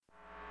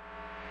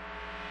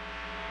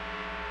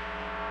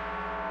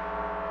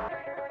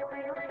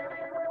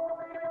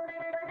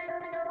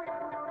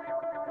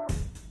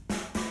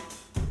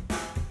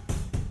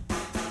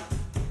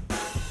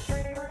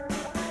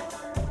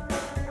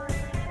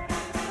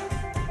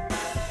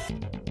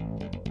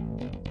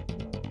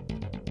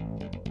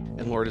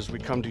And Lord, as we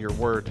come to your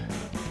word,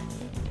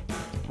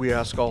 we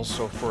ask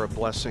also for a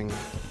blessing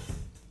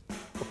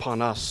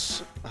upon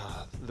us,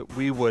 that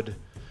we would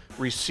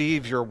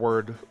receive your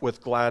word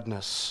with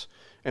gladness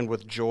and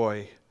with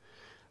joy,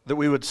 that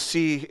we would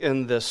see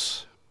in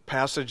this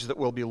passage that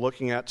we'll be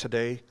looking at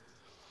today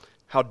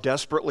how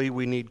desperately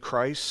we need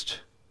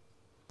Christ,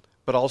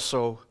 but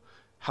also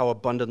how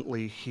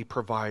abundantly he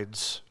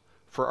provides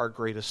for our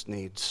greatest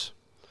needs,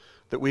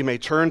 that we may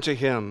turn to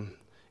him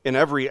in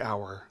every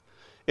hour,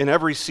 in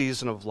every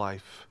season of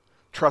life,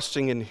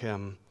 trusting in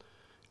him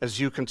as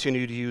you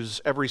continue to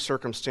use every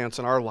circumstance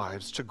in our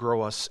lives to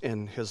grow us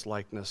in his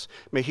likeness.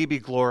 May he be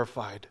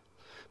glorified.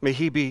 May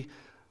he be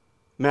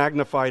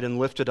magnified and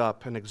lifted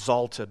up and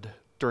exalted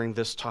during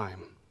this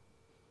time,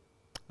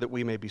 that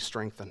we may be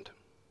strengthened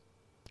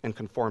and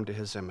conformed to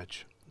his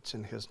image. It's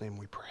in his name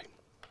we pray.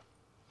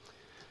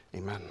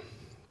 Amen.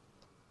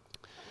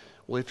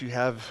 Well, if you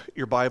have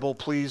your Bible,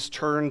 please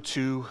turn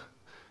to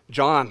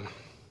John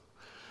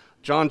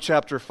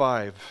chapter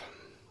 5.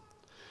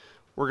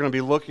 We're going to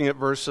be looking at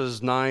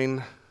verses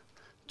 9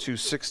 to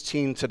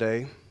 16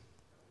 today.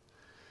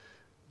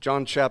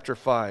 John chapter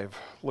 5,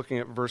 looking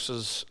at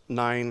verses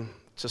 9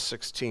 to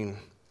 16.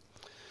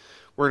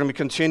 We're going to be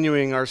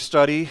continuing our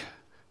study,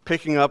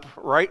 picking up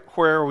right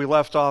where we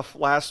left off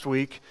last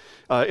week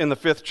in the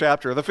 5th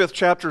chapter. The 5th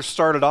chapter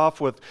started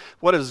off with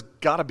what has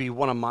got to be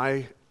one of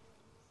my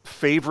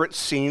favorite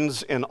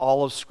scenes in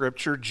all of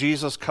Scripture,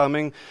 Jesus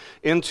coming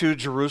into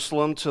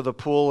Jerusalem to the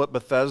pool at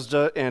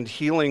Bethesda and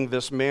healing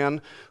this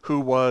man who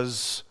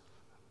was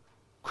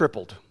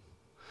crippled.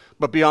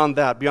 But beyond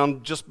that,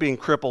 beyond just being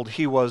crippled,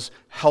 he was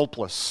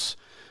helpless,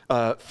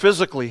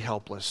 physically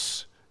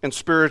helpless and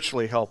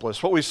spiritually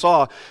helpless. What we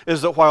saw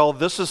is that while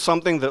this is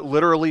something that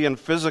literally and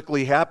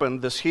physically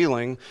happened, this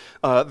healing,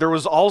 there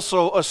was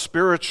also a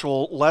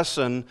spiritual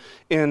lesson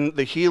in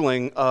the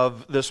healing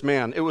of this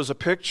man. It was a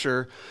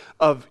picture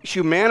of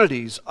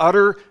humanity's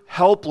utter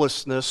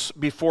helplessness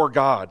before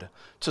God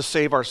to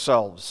save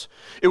ourselves.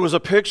 It was a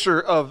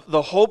picture of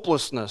the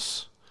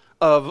hopelessness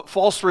of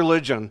false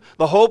religion,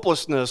 the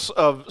hopelessness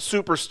of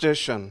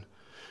superstition,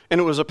 and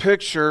it was a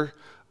picture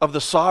of the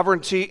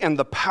sovereignty and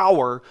the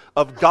power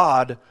of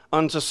God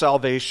unto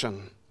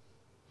salvation.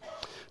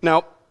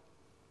 Now,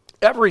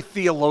 every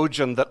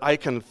theologian that I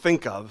can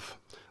think of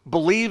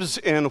believes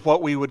in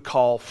what we would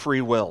call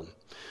free will.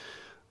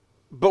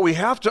 But we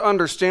have to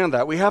understand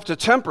that. We have to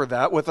temper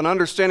that with an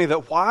understanding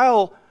that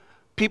while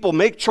people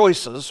make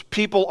choices,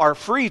 people are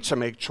free to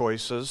make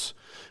choices,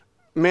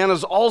 man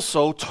is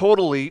also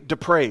totally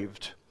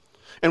depraved.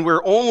 And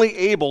we're only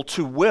able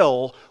to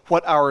will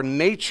what our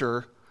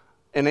nature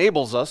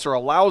enables us or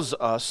allows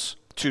us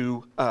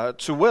to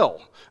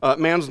will.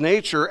 Man's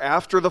nature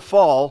after the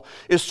fall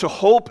is to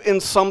hope in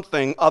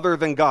something other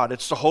than God.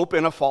 It's to hope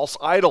in a false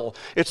idol.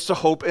 It's to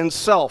hope in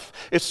self.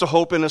 It's to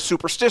hope in a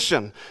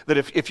superstition that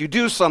if you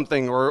do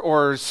something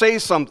or say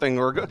something,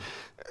 or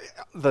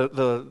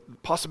the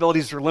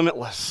possibilities are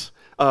limitless,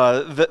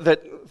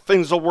 that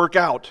things will work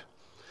out.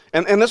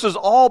 And this is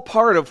all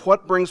part of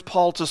what brings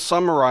Paul to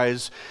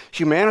summarize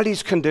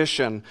humanity's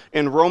condition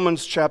in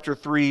Romans chapter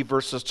 3,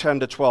 verses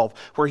 10 to 12,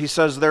 where he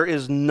says, "There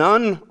is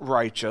none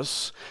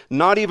righteous,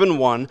 not even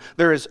one.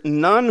 There is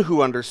none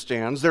who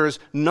understands. There is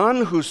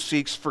none who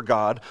seeks for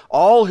God.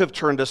 All have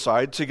turned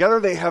aside.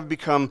 Together they have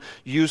become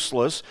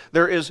useless.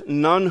 There is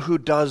none who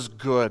does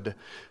good.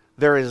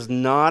 There is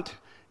not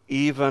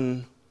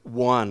even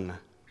one."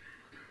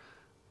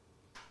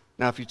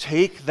 Now, if you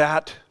take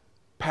that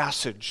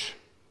passage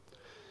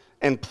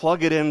and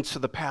plug it into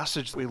the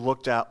passage we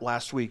looked at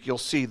last week, you'll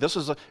see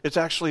it's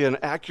actually an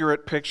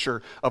accurate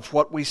picture of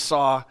what we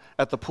saw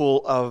at the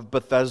pool of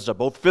Bethesda,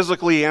 both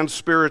physically and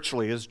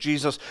spiritually, as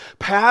Jesus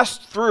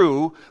passed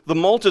through the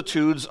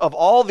multitudes of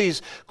all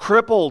these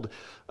crippled,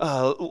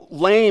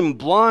 lame,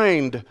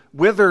 blind,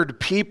 withered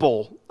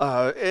people,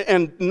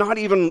 and not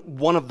even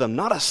one of them,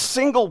 not a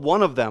single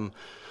one of them,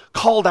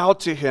 called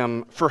out to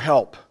him for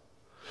help.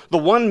 The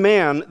one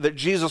man that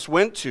Jesus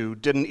went to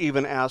didn't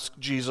even ask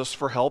Jesus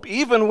for help,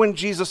 even when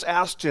Jesus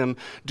asked him,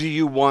 "Do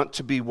you want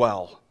to be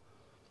well?"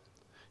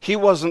 He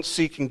wasn't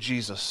seeking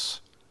Jesus.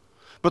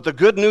 But the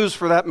good news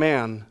for that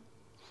man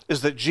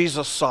is that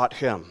Jesus sought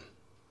him.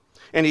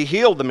 And he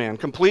healed the man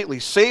completely,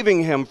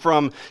 saving him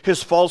from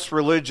his false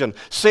religion,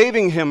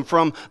 saving him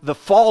from the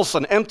false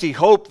and empty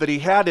hope that he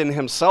had in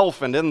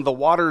himself and in the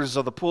waters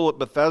of the pool at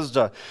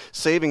Bethesda,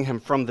 saving him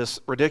from this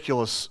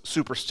ridiculous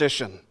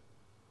superstition.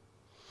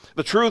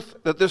 The truth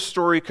that this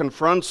story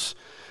confronts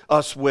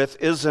us with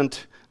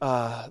isn't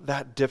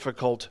that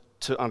difficult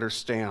to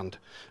understand,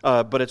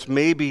 but it's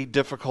maybe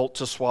difficult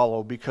to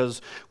swallow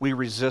because we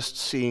resist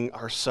seeing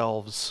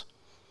ourselves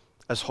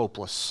as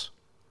hopeless,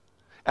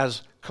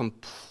 as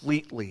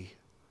completely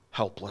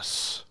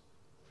helpless.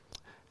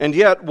 And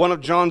yet, one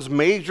of John's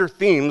major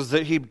themes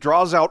that he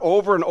draws out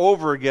over and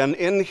over again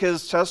in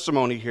his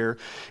testimony here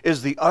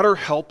is the utter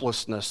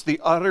helplessness, the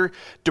utter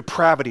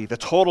depravity, the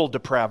total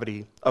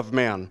depravity of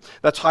man.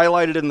 That's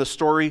highlighted in the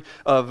story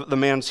of the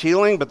man's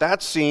healing, but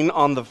that scene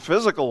on the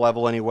physical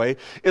level anyway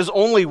is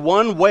only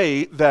one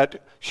way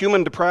that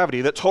human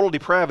depravity, that total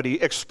depravity,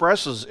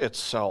 expresses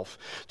itself.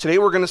 Today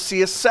we're going to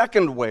see a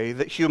second way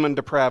that human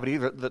depravity,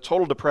 that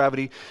total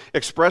depravity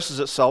expresses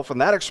itself,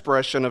 and that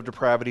expression of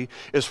depravity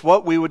is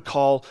what we would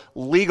call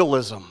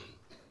legalism.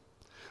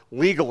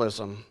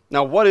 Legalism.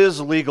 Now, what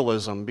is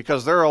legalism?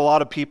 Because there are a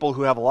lot of people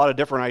who have a lot of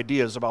different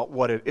ideas about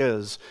what it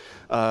is.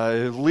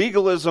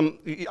 Legalism,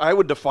 I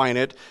would define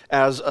it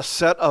as a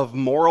set of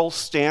moral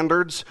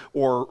standards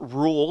or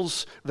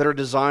rules that are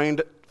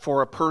designed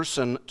for a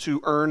person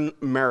to earn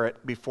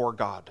merit before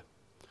God.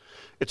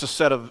 It's a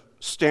set of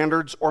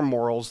standards or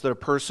morals that a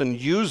person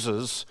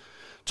uses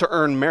to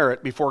earn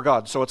merit before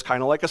God. So it's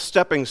kind of like a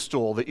stepping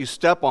stool that you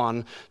step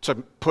on to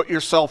put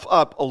yourself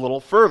up a little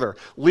further.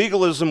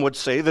 Legalism would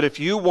say that if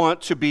you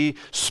want to be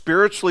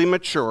spiritually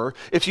mature,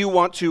 if you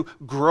want to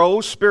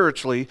grow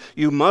spiritually,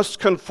 you must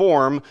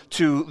conform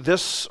to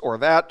this or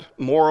that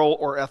moral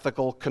or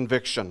ethical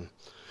conviction.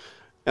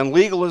 And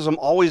legalism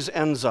always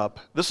ends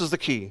up, this is the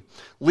key,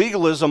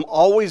 legalism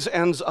always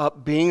ends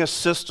up being a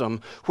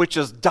system which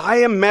is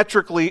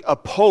diametrically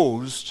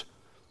opposed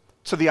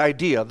to the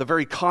idea, the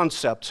very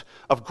concept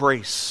of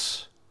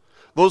grace.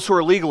 Those who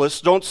are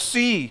legalists don't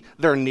see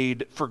their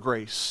need for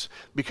grace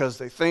because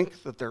they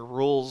think that their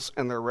rules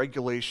and their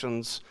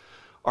regulations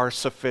are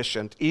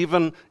sufficient.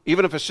 Even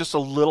if it's just a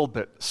little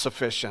bit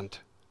sufficient,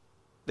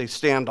 they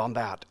stand on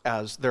that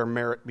as their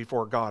merit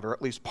before God, or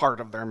at least part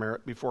of their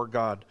merit before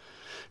God.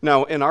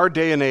 Now, in our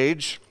day and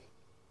age,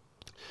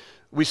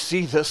 we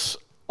see this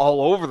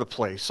all over the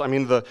place. I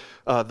mean,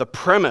 the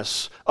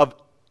premise of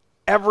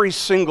every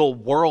single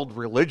world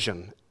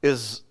religion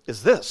is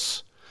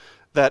this,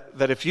 that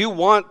if you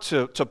want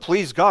to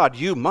please God,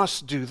 you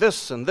must do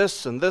this and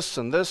this and this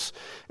and this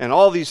and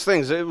all these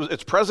things.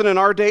 It's present in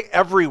our day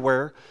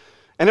everywhere,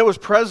 and it was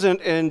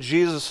present in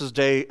Jesus'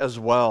 day as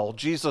well.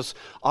 Jesus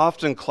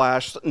often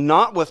clashed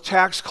not with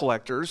tax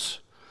collectors,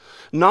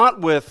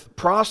 not with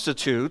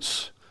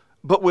prostitutes,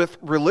 but with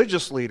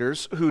religious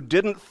leaders who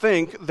didn't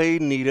think they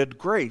needed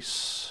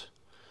grace.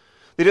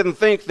 They didn't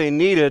think they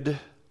needed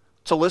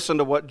to listen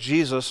to what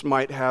Jesus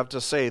might have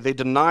to say. They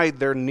denied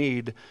their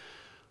need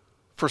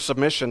for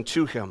submission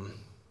to him.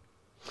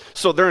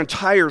 So their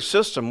entire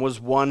system was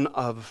one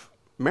of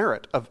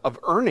merit, of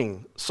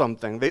earning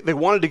something. They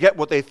wanted to get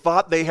what they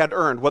thought they had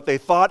earned, what they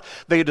thought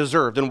they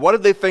deserved. And what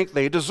did they think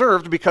they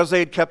deserved because they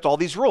had kept all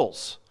these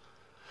rules?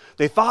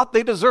 They thought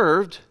they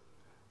deserved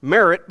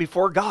merit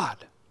before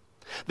God.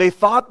 They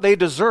thought they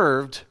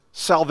deserved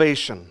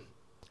salvation,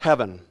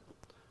 heaven,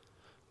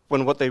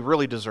 when what they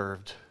really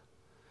deserved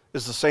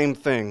is the same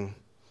thing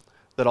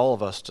that all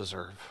of us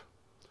deserve,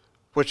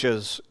 which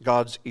is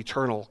God's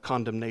eternal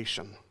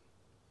condemnation.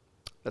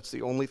 That's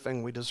the only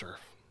thing we deserve.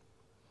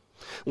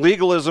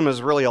 Legalism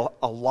is really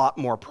a lot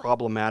more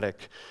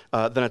problematic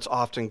than it's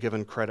often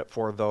given credit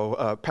for,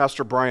 though.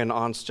 Pastor Brian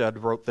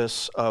Onstead wrote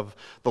this of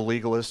the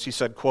legalist. He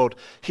said, quote,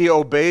 "He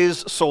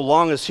obeys so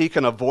long as he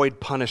can avoid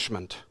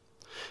punishment.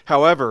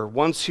 However,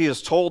 once he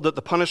is told that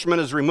the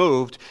punishment is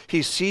removed,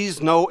 he sees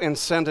no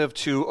incentive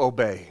to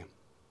obey."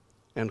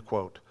 End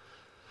quote.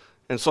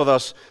 And so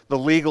thus, the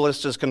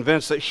legalist is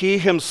convinced that he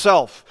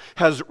himself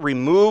has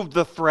removed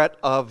the threat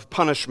of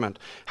punishment.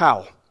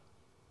 How?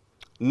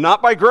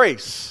 Not by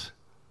grace,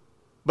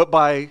 but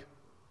by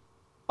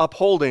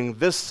upholding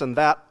this and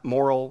that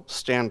moral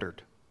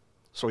standard.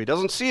 So he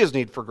doesn't see his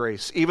need for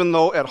grace, even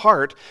though at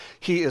heart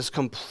he is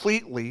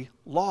completely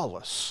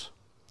lawless.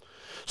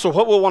 So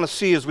what we'll want to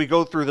see as we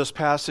go through this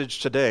passage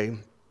today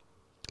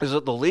is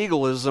that the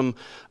legalism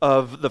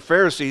of the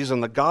Pharisees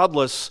and the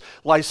godless,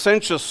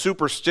 licentious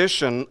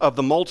superstition of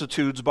the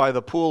multitudes by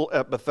the pool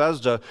at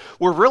Bethesda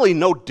were really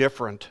no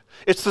different.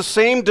 It's the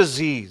same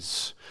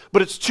disease,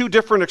 but it's two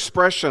different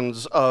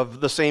expressions of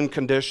the same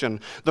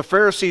condition. The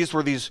Pharisees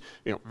were these,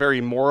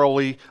 very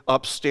morally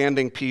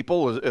upstanding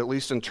people, at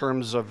least in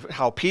terms of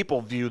how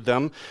people viewed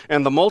them.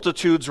 And the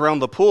multitudes around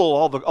the pool,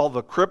 all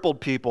the crippled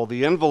people,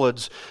 the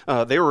invalids,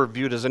 they were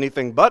viewed as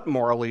anything but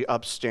morally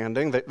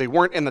upstanding. They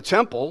weren't in the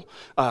temple,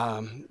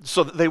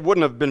 so they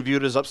wouldn't have been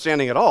viewed as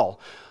upstanding at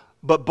all.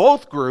 But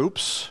both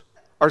groups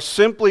are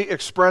simply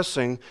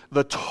expressing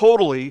the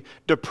totally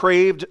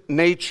depraved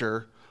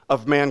nature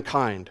of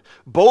mankind.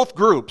 Both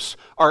groups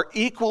are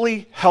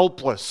equally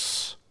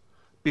helpless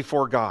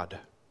before God.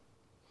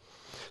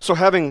 So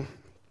having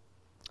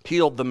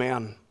healed the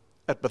man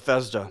at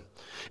Bethesda,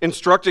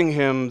 instructing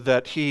him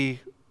that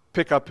he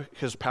pick up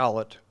his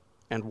pallet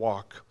and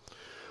walk,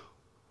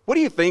 what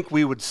do you think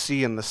we would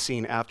see in the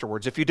scene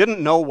afterwards if you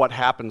didn't know what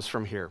happens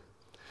from here?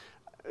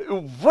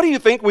 What do you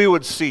think we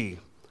would see?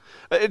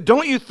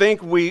 Don't you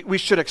think we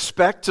should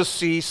expect to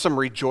see some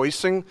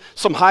rejoicing,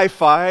 some high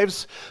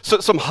fives,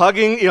 some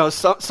hugging,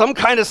 some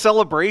kind of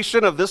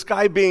celebration of this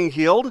guy being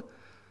healed?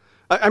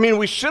 I mean,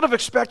 we should have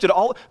expected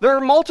there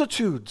are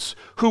multitudes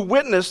who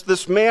witnessed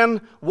this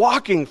man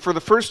walking for the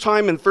first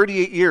time in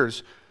 38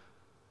 years.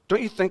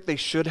 Don't you think they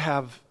should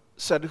have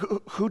said,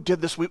 who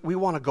did this? We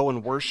want to go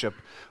and worship,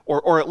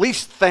 or at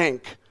least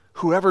thank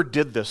whoever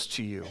did this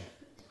to you.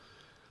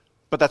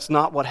 But that's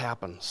not what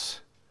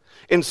happens.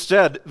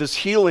 Instead, this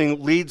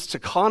healing leads to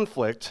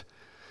conflict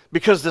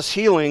because this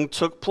healing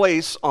took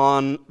place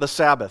on the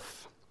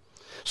Sabbath.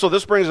 So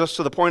this brings us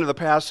to the point of the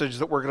passage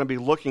that we're going to be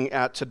looking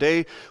at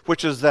today,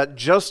 which is that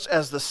just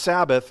as the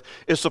Sabbath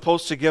is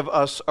supposed to give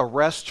us a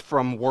rest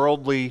from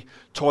worldly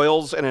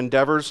toils and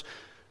endeavors,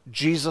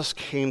 Jesus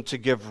came to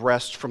give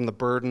rest from the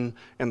burden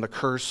and the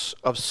curse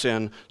of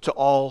sin to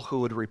all who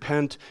would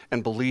repent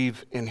and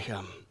believe in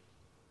him.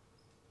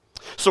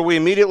 So we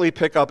immediately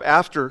pick up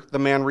after the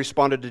man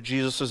responded to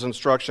Jesus'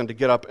 instruction to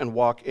get up and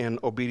walk in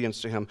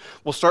obedience to him.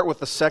 We'll start with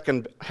the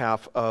second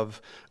half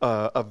of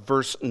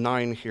verse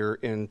 9 here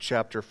in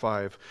chapter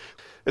 5.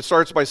 It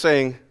starts by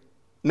saying,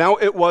 "Now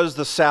it was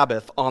the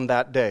Sabbath on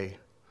that day.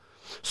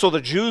 So the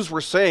Jews were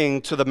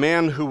saying to the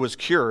man who was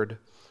cured,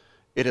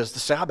 'It is the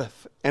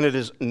Sabbath, and it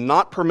is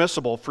not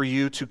permissible for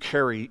you to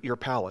carry your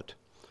pallet.'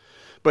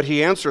 But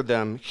he answered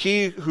them,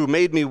 'He who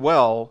made me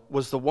well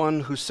was the one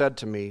who said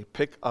to me,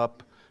 pick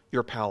up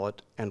your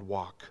pallet and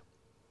walk.'"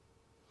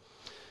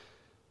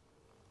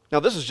 Now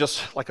this is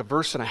just like a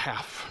verse and a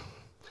half.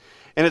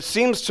 And it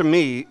seems to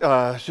me,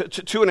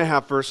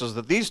 2.5 verses,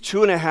 that these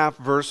 2.5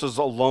 verses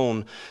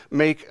alone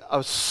make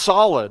a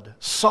solid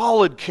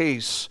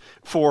case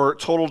for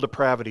total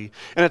depravity.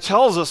 And it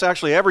tells us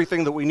actually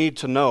everything that we need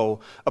to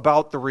know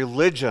about the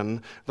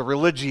religion, the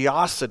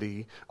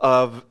religiosity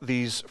of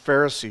these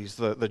Pharisees,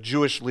 the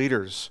Jewish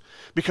leaders.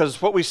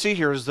 Because what we see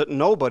here is that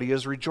nobody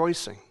is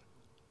rejoicing.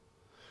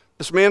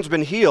 This man's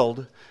been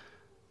healed,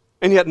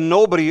 and yet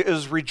nobody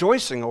is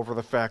rejoicing over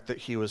the fact that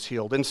he was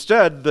healed.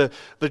 Instead, the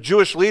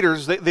Jewish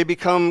leaders, they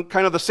become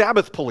kind of the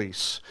Sabbath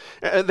police.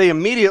 They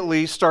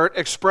immediately start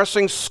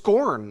expressing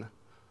scorn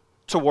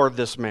toward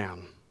this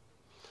man.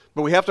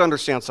 But we have to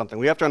understand something.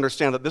 We have to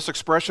understand that this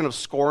expression of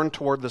scorn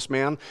toward this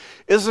man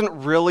isn't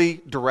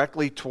really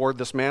directly toward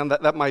this man.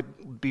 That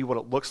might be what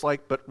it looks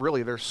like, but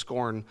really their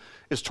scorn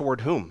is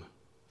toward whom?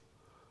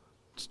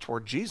 It's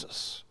toward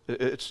Jesus.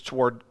 It's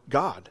toward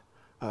God.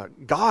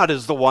 God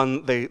is the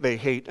one they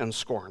hate and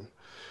scorn.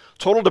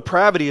 Total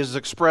depravity is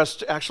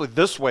expressed actually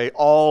this way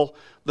all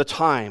the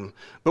time.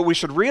 But we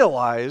should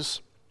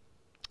realize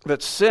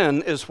that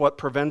sin is what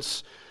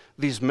prevents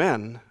these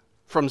men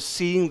from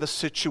seeing the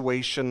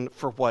situation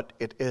for what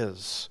it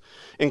is,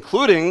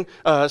 including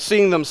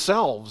seeing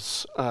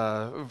themselves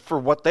for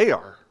what they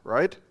are,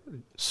 right?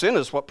 Sin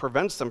is what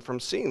prevents them from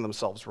seeing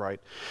themselves right.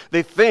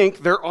 They think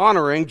they're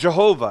honoring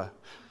Jehovah,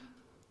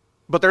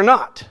 but they're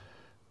not.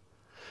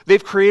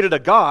 They've created a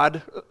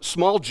God,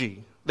 small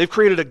g. They've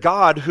created a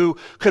God who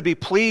could be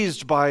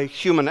pleased by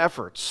human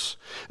efforts.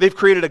 They've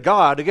created a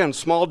God, again,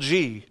 small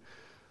g,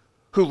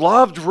 who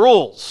loved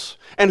rules,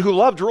 and who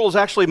loved rules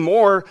actually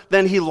more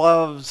than he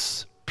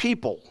loves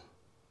people.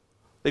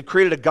 They've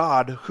created a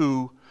God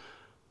who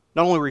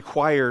not only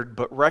required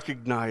but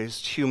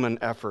recognized human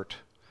effort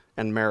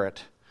and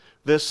merit.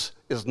 This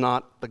is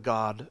not the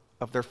God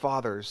of their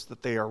fathers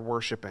that they are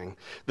worshiping.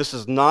 This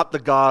is not the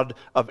God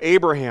of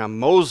Abraham,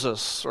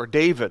 Moses, or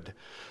David.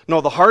 No,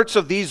 the hearts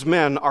of these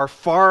men are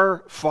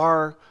far,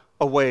 far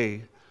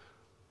away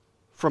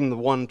from the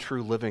one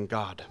true living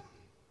God.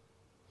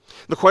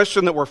 The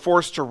question that we're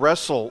forced to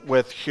wrestle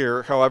with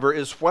here, however,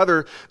 is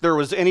whether there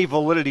was any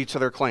validity to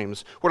their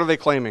claims. What are they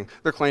claiming?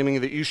 They're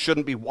claiming that you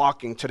shouldn't be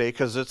walking today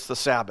because it's the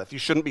Sabbath. You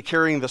shouldn't be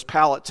carrying this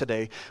pallet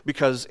today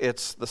because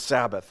it's the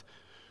Sabbath.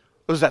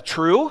 Was that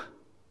true?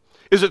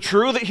 Is it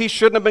true that he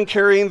shouldn't have been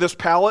carrying this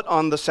pallet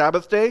on the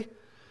Sabbath day?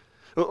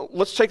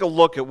 Let's take a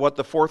look at what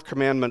the fourth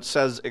commandment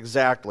says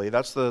exactly.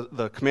 That's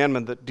the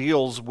commandment that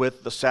deals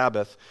with the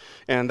Sabbath,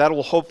 and that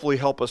will hopefully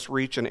help us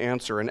reach an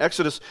answer. In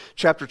Exodus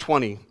chapter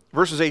 20,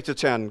 verses 8 to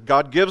 10,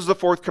 God gives the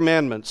fourth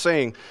commandment,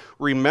 saying,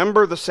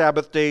 "Remember the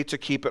Sabbath day to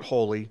keep it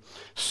holy.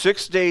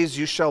 6 days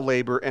you shall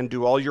labor and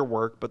do all your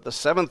work, but the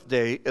seventh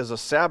day is a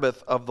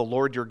Sabbath of the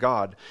Lord your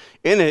God.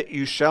 In it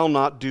you shall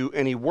not do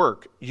any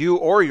work, you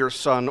or your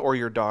son or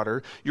your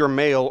daughter, your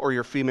male or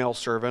your female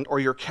servant, or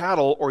your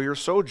cattle or your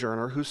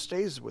sojourner who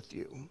stays with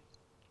you."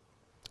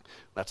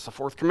 That's the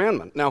fourth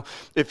commandment. Now,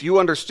 if you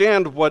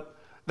understand what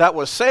that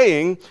was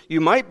saying, you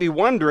might be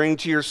wondering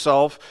to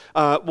yourself,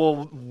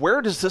 well,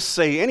 where does this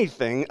say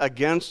anything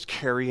against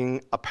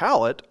carrying a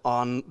pallet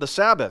on the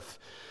Sabbath?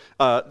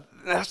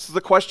 That's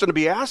the question to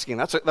be asking.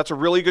 That's a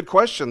really good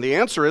question. The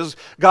answer is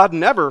God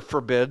never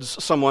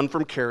forbids someone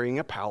from carrying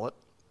a pallet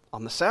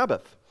on the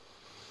Sabbath.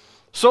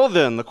 So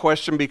then the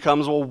question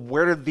becomes, well,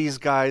 where did these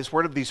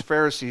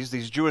Pharisees,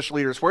 these Jewish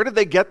leaders, where did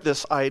they get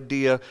this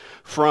idea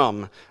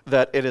from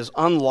that it is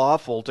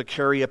unlawful to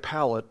carry a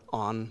pallet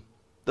on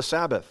the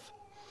Sabbath?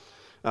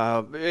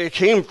 It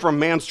came from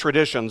man's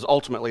traditions,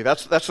 ultimately.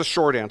 That's the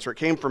short answer. It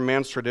came from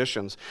man's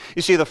traditions.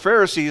 You see, the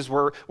Pharisees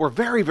were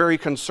very, very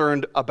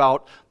concerned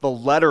about the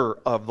letter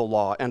of the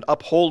law and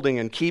upholding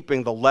and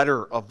keeping the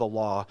letter of the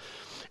law.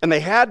 And they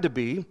had to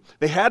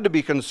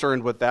be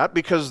concerned with that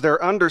because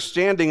their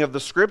understanding of the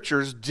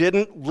Scriptures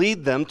didn't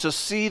lead them to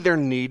see their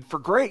need for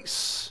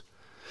grace.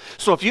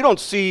 So if you don't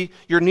see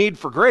your need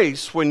for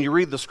grace when you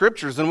read the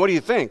scriptures, then what do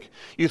you think?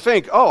 You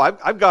think, oh,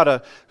 I've got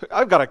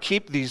to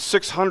keep these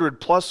 600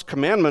 plus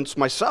commandments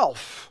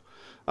myself.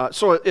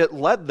 So it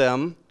led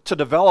them to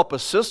develop a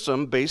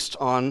system based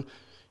on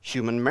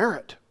human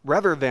merit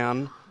rather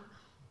than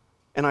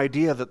an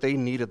idea that they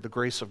needed the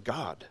grace of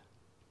God.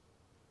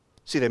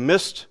 See,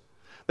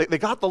 they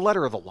got the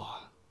letter of the law,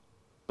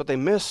 but they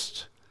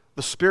missed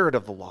the spirit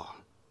of the law,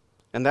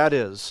 and that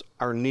is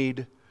our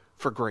need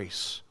for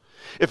grace.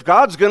 If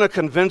God's going to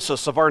convince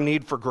us of our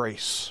need for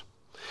grace,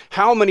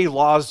 how many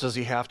laws does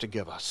he have to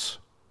give us?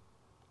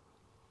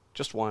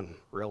 Just one,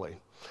 really.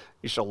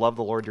 You shall love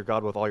the Lord your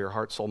God with all your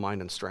heart, soul,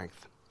 mind, and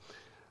strength.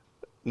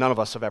 None of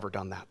us have ever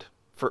done that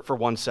for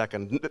 1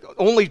 second.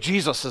 Only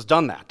Jesus has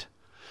done that.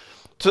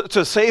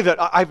 To say that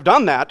I've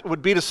done that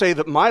would be to say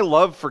that my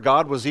love for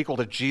God was equal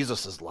to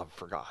Jesus' love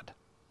for God.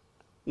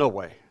 No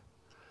way.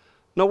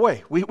 No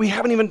way. We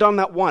haven't even done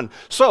that one.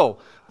 So,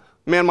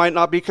 man might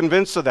not be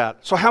convinced of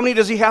that. So how many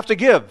does he have to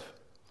give?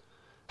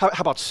 How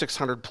about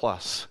 600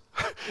 plus?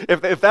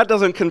 If that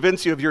doesn't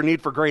convince you of your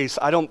need for grace,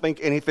 I don't think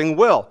anything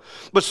will.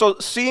 But so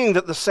seeing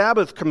that the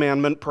Sabbath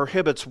commandment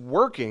prohibits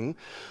working,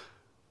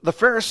 the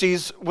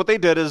Pharisees, what they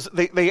did is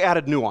they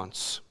added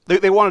nuance.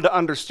 They wanted to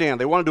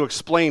understand. They wanted to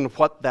explain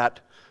what that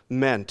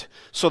meant.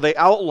 So they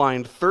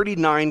outlined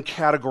 39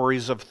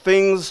 categories of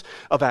things,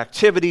 of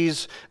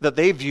activities that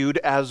they viewed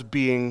as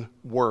being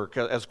work,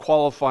 as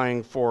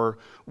qualifying for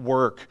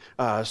work.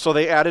 So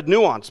they added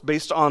nuance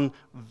based on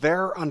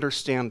their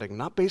understanding,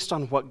 not based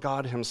on what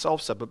God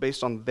himself said, but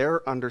based on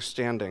their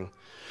understanding.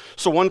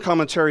 So one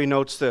commentary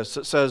notes this.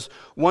 It says,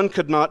 one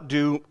could not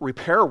do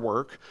repair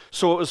work,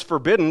 so it was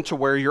forbidden to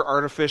wear your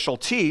artificial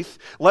teeth,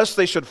 lest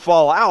they should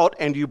fall out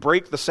and you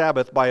break the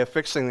Sabbath by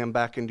affixing them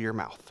back into your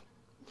mouth.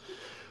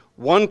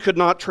 One could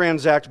not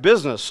transact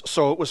business,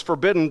 so it was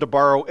forbidden to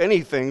borrow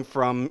anything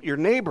from your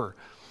neighbor.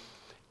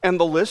 And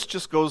the list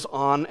just goes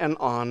on and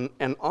on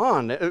and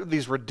on.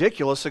 These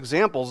ridiculous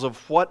examples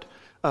of what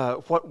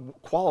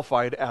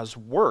qualified as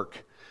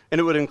work. And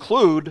it would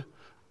include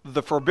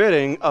the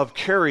forbidding of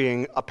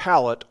carrying a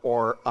pallet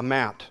or a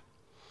mat.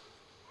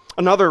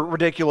 Another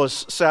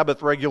ridiculous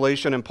Sabbath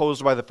regulation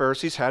imposed by the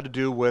Pharisees had to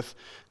do with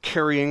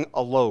carrying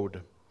a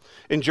load.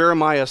 In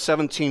Jeremiah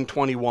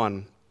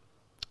 17:21,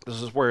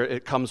 this is where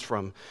it comes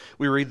from.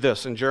 We read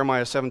this in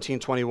Jeremiah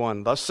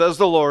 17:21. Thus says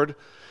the Lord,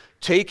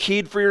 take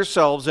heed for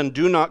yourselves and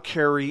do not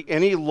carry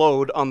any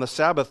load on the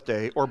Sabbath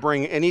day or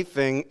bring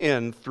anything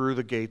in through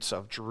the gates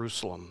of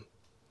Jerusalem.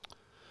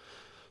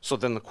 So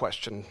then the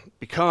question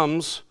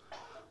becomes,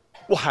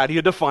 well, how do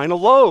you define a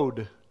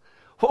load?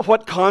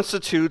 What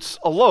constitutes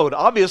a load?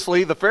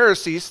 Obviously, the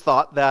Pharisees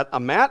thought that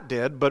a mat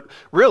did, but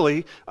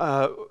really,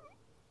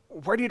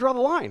 where do you draw the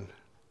line?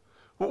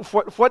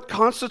 What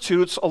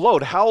constitutes a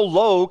load? How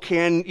low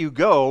can you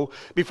go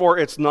before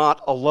it's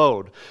not a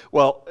load?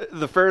 Well,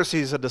 the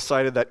Pharisees had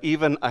decided that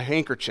even a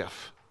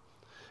handkerchief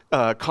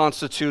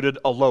constituted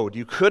a load.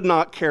 You could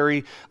not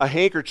carry a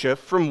handkerchief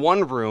from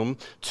one room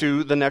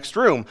to the next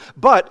room.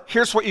 But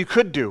here's what you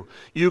could do.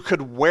 You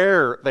could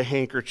wear the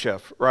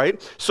handkerchief,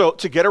 right? So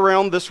to get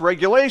around this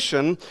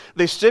regulation,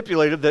 they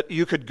stipulated that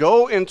you could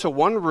go into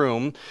one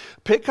room,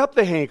 pick up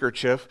the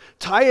handkerchief,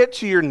 tie it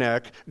to your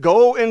neck,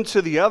 go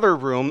into the other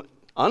room,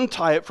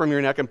 untie it from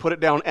your neck and put it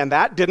down, and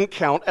that didn't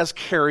count as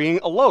carrying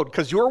a load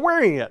because you were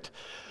wearing it.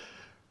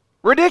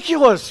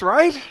 Ridiculous,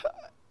 right?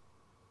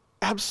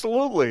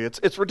 Absolutely.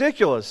 It's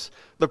ridiculous.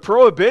 The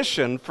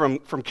prohibition from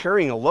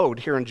carrying a load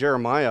here in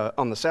Jeremiah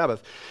on the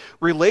Sabbath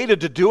related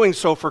to doing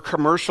so for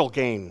commercial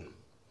gain.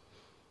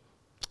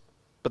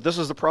 But this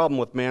is the problem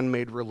with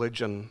man-made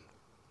religion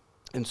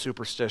and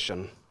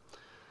superstition.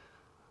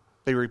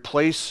 They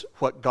replace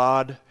what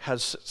God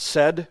has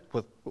said,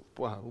 with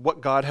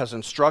what God has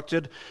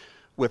instructed,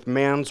 with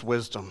man's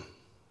wisdom,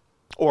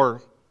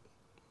 or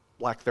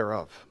lack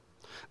thereof,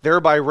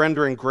 thereby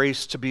rendering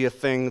grace to be a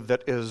thing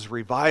that is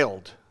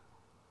reviled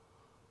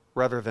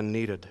rather than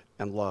needed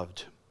and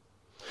loved.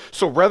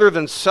 So rather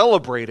than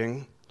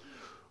celebrating,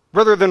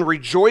 rather than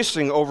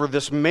rejoicing over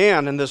this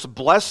man and this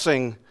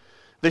blessing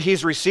that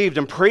he's received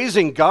and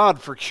praising God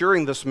for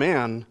curing this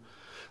man,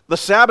 the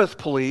Sabbath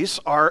police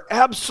are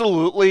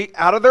absolutely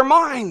out of their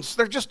minds.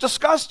 They're just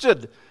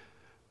disgusted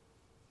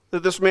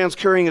that this man's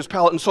carrying his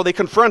pallet, and so they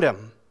confront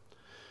him.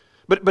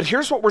 But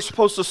here's what we're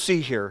supposed to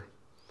see here.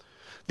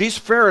 These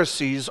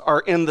Pharisees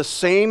are in the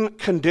same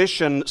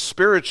condition,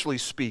 spiritually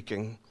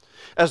speaking,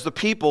 as the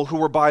people who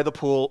were by the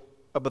pool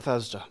of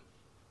Bethesda.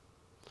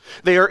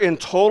 They are in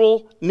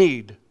total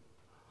need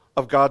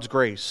of God's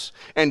grace,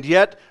 and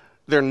yet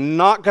they're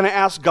not going to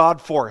ask God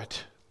for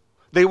it.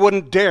 They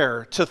wouldn't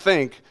dare to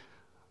think,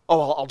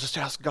 oh, I'll just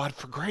ask God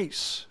for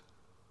grace.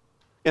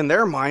 In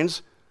their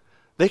minds,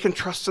 they can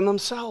trust in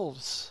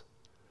themselves.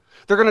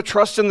 They're going to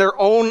trust in their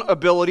own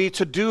ability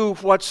to do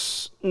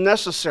what's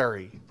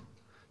necessary,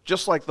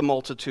 just like the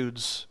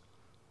multitudes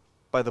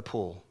by the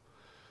pool.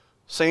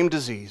 Same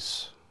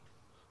disease,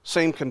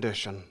 same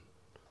condition,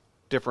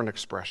 different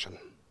expression.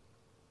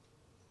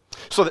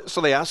 So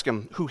they ask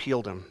him, who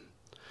healed him?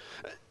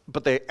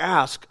 but they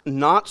ask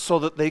not so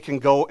that they can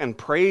go and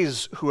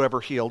praise whoever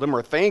healed him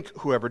or thank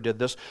whoever did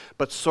this,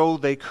 but so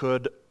they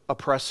could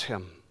oppress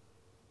him,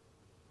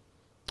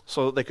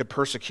 so that they could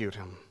persecute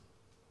him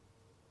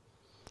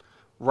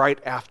right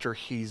after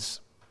he's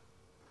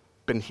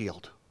been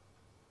healed.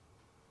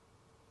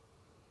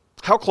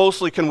 How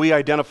closely can we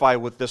identify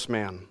with this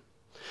man?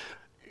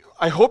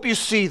 I hope you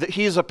see that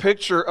he's a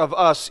picture of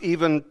us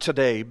even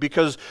today,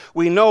 because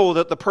we know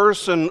that the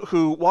person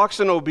who walks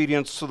in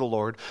obedience to the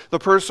Lord, the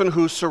person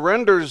who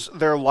surrenders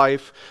their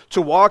life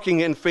to walking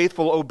in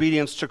faithful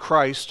obedience to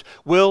Christ,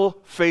 will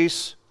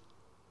face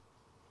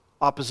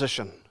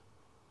opposition,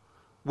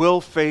 will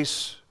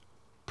face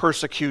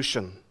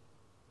persecution.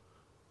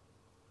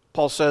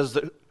 Paul says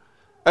that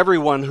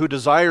everyone who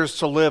desires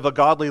to live a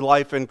godly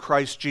life in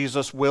Christ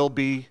Jesus will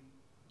be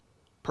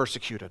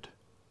persecuted.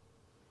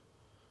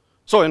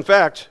 So in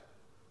fact,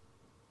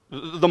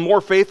 the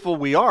more faithful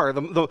we are,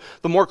 the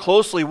more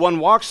closely one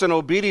walks in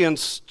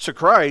obedience to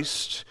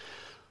Christ,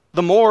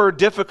 the more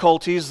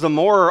difficulties, the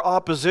more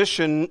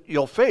opposition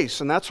you'll face.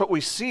 And that's what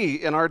we see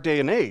in our day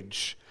and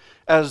age,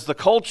 as the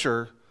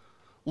culture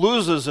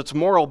loses its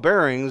moral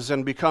bearings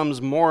and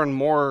becomes more and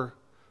more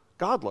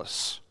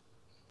godless.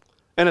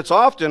 And it's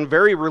often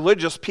very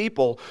religious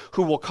people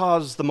who will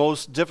cause the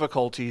most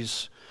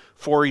difficulties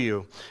for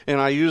you. And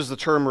I use the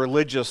term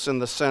religious in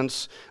the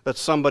sense that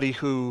somebody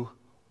who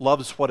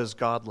loves what is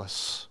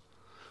godless,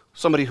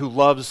 somebody who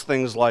loves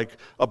things like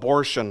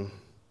abortion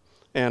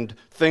and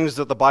things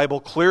that the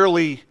Bible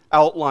clearly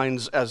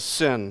outlines as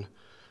sin,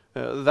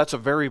 that's a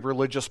very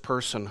religious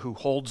person who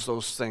holds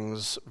those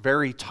things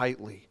very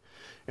tightly.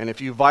 And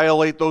if you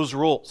violate those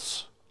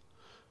rules,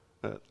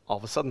 all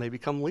of a sudden they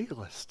become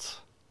legalists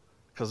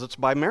because it's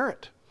by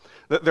merit.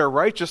 Their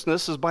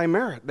righteousness is by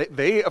merit.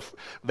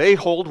 They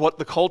hold what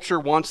the culture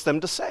wants them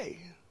to say.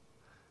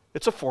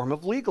 It's a form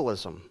of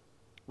legalism,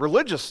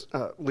 religious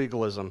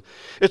legalism.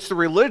 It's the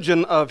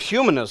religion of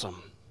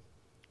humanism,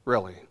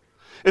 really.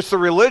 It's the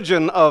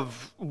religion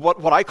of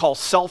what I call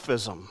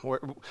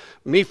selfism,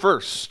 me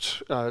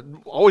first,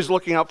 always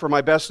looking out for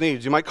my best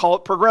needs. You might call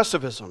it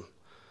progressivism.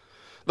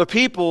 The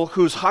people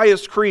whose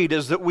highest creed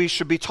is that we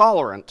should be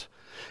tolerant,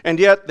 and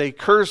yet they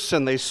curse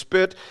and they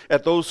spit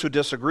at those who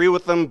disagree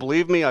with them.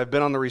 Believe me, I've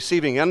been on the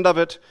receiving end of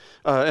it.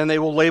 And they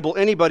will label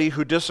anybody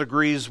who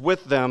disagrees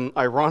with them,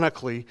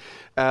 ironically,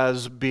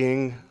 as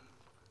being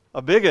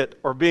a bigot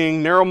or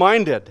being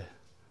narrow-minded.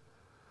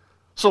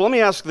 So let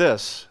me ask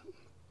this,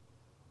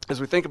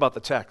 as we think about the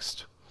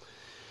text.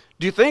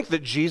 Do you think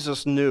that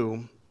Jesus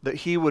knew that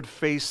he would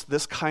face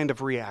this kind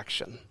of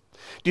reaction?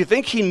 Do you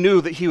think he knew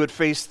that he would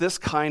face this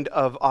kind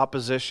of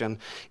opposition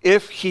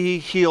if he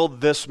healed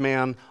this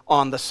man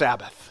on the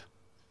Sabbath?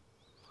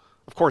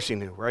 Of course he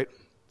knew, right?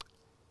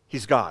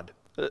 He's God.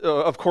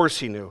 Of course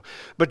he knew.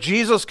 But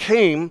Jesus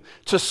came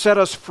to set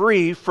us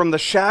free from the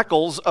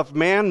shackles of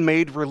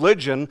man-made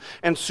religion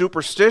and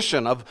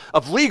superstition,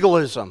 of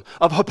legalism,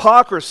 of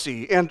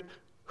hypocrisy, and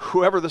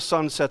whoever the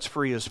Son sets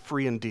free is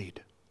free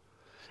indeed.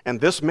 And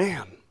this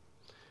man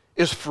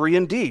is free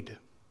indeed.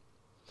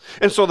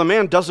 And so the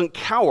man doesn't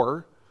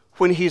cower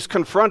when he's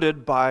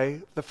confronted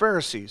by the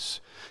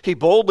Pharisees. He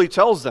boldly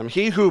tells them,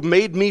 "He who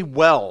made me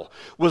well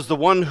was the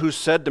one who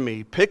said to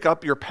me, 'Pick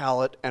up your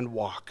pallet and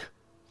walk.'"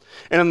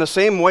 And in the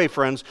same way,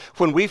 friends,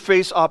 when we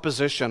face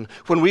opposition,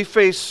 when we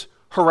face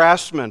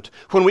harassment,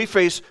 when we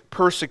face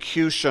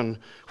persecution,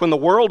 when the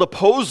world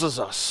opposes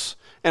us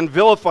and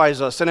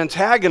vilifies us and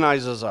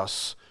antagonizes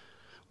us,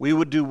 we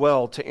would do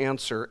well to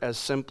answer as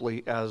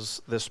simply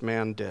as this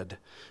man did,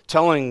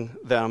 telling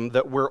them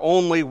that we're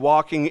only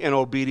walking in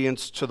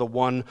obedience to the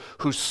one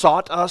who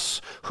sought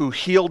us, who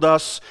healed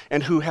us,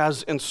 and who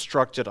has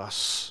instructed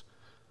us.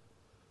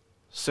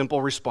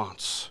 Simple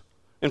response.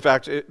 In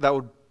fact, that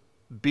would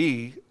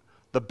be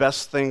the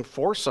best thing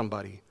for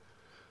somebody.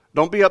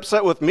 Don't be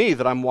upset with me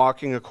that I'm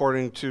walking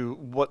according to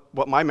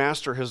what my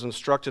master has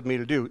instructed me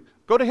to do.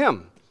 Go to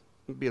him.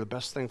 It would be the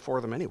best thing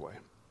for them anyway.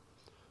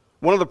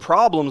 One of the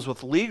problems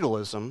with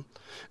legalism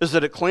is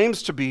that it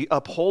claims to be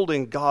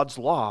upholding God's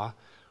law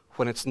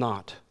when it's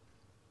not.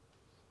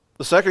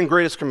 The second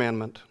greatest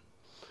commandment,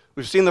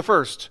 we've seen the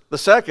first. The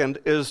second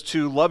is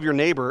to love your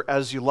neighbor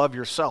as you love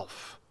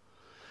yourself.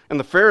 And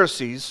the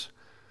Pharisees,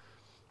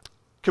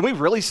 can we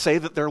really say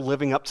that they're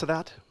living up to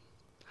that?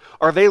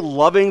 Are they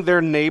loving their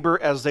neighbor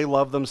as they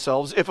love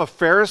themselves? If a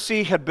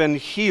Pharisee had been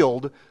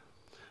healed,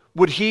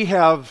 would he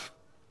have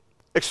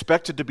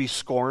expected to be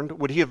scorned?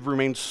 Would he have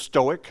remained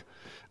stoic?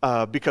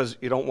 Because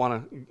you don't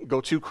want to go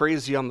too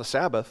crazy on the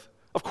Sabbath.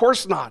 Of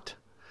course not.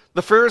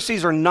 The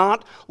Pharisees are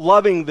not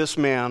loving this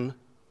man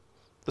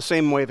the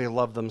same way they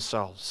love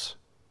themselves.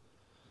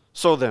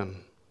 So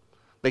then,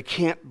 they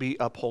can't be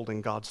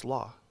upholding God's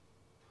law.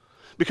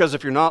 Because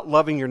if you're not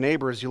loving your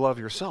neighbor as you love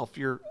yourself,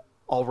 you're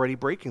already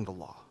breaking the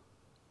law.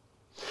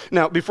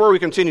 Now, before we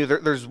continue,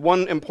 there's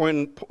one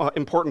important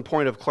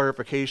point of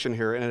clarification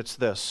here, and it's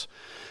this.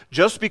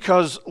 Just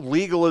because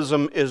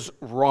legalism is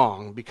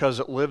wrong, because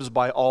it lives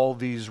by all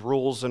these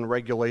rules and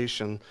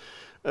regulations,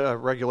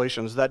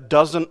 that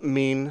doesn't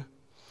mean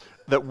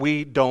that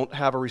we don't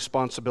have a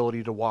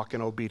responsibility to walk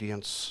in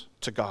obedience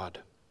to God.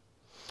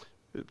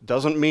 It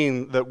doesn't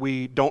mean that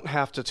we don't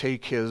have to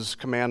take his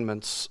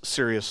commandments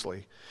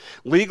seriously.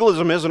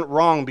 Legalism isn't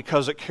wrong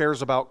because it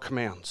cares about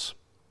commands.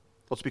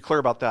 Let's be clear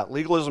about that.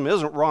 Legalism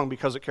isn't wrong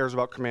because it cares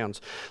about commands.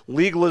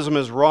 Legalism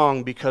is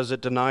wrong because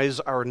it denies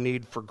our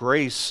need for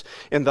grace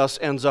and thus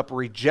ends up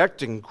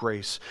rejecting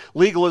grace.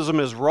 Legalism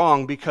is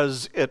wrong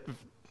because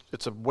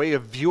it's a way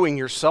of viewing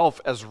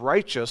yourself as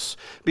righteous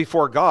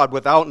before God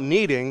without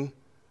needing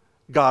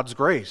God's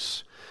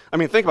grace. I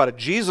mean, think about it.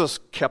 Jesus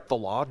kept the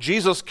law.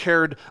 Jesus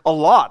cared a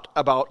lot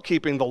about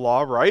keeping the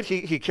law, right?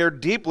 He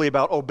cared deeply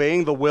about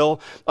obeying the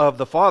will of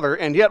the Father,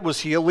 and yet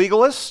was he a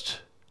legalist?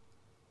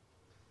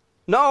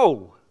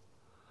 No.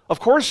 Of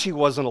course he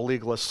wasn't a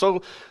legalist.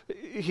 So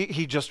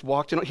he just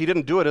walked in. He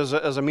didn't do it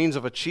as a means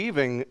of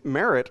achieving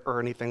merit or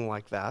anything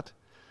like that,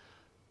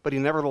 but he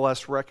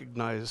nevertheless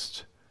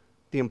recognized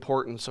the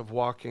importance of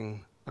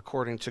walking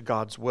according to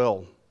God's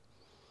will.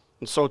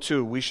 And so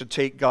too, we should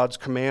take God's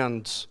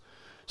commands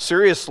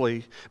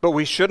seriously, but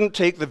we shouldn't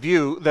take the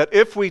view that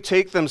if we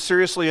take them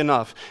seriously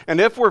enough,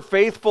 and if we're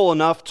faithful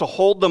enough to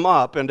hold them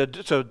up and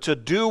to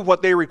do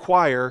what they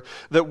require,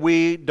 that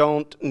we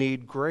don't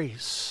need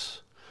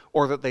grace,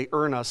 or that they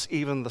earn us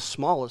even the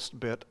smallest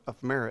bit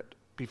of merit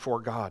before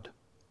God.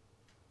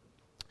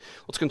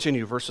 Let's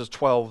continue, verses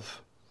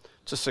 12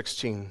 to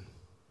 16.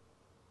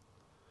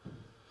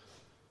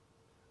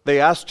 They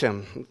asked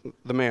him,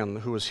 the man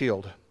who was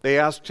healed, they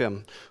asked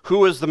him,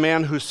 "Who is the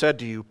man who said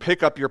to you,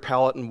 'Pick up your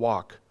pallet and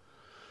walk'?"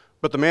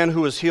 But the man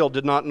who was healed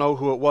did not know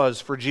who it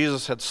was, for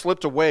Jesus had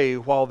slipped away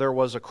while there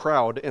was a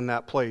crowd in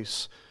that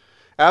place.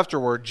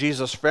 Afterward,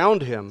 Jesus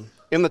found him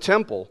in the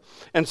temple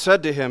and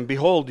said to him,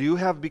 "Behold, you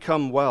have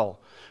become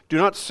well. Do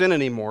not sin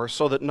anymore,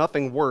 so that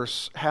nothing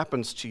worse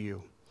happens to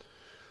you."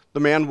 The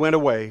man went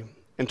away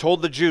and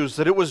told the Jews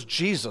that it was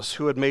Jesus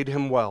who had made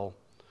him well.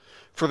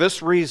 For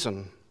this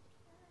reason,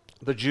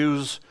 the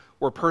Jews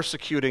were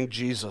persecuting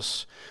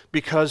Jesus,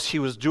 because he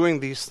was doing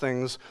these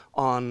things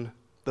on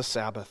the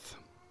Sabbath.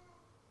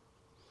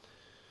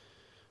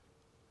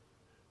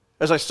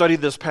 As I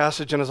studied this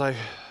passage and as I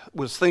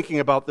was thinking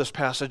about this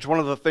passage, one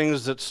of the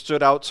things that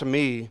stood out to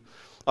me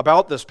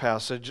about this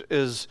passage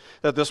is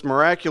that this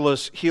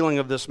miraculous healing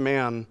of this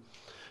man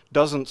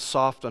doesn't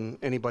soften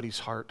anybody's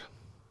heart.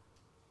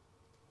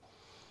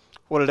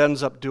 What it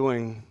ends up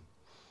doing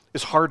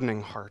is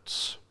hardening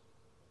hearts.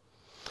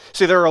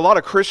 See, there are a lot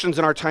of Christians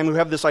in our time who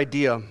have this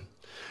idea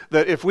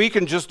that if we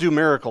can just do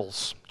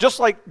miracles,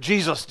 just like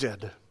Jesus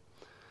did,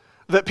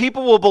 that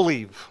people will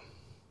believe.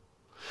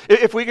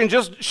 If we can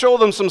just show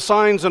them some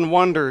signs and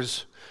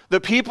wonders,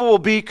 that people will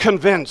be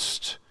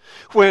convinced.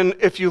 When,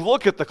 if you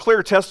look at the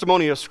clear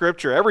testimony of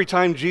Scripture, every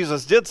time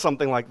Jesus did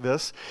something like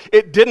this,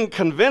 it didn't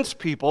convince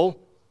people,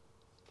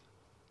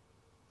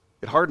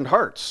 it hardened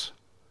hearts.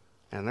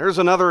 And there's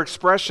another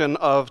expression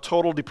of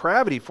total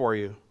depravity for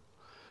you.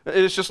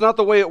 It's just not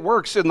the way it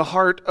works in the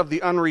heart of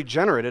the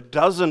unregenerate. It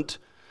doesn't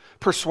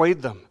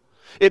persuade them.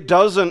 It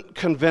doesn't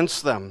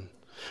convince them.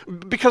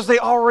 Because they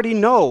already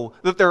know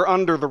that they're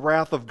under the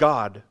wrath of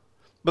God,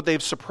 but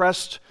they've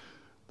suppressed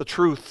the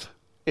truth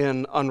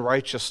in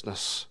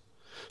unrighteousness.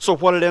 So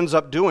what it ends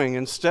up doing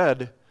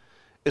instead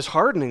is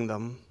hardening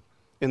them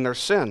in their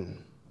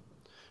sin.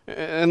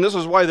 And this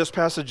is why this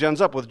passage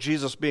ends up with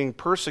Jesus being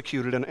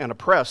persecuted and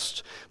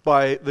oppressed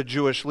by the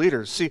Jewish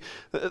leaders. See,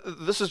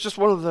 this is just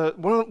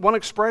one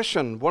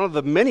expression, one of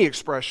the many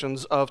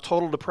expressions of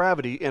total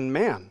depravity in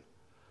man.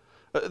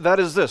 That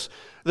is this,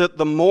 that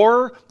the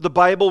more the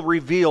Bible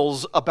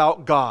reveals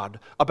about God,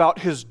 about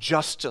his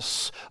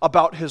justice,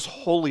 about his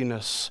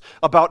holiness,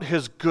 about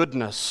his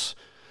goodness,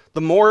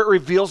 the more it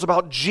reveals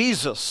about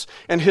Jesus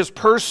and his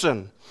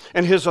person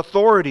and his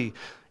authority,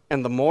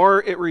 and the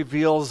more it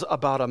reveals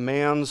about a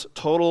man's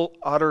total,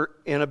 utter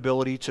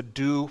inability to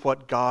do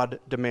what God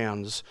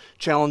demands,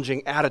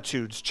 challenging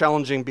attitudes,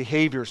 challenging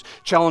behaviors,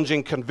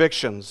 challenging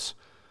convictions,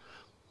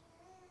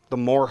 the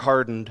more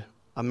hardened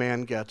a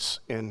man gets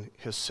in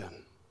his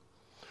sin.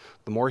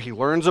 The more he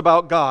learns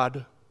about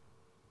God,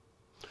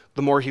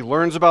 the more he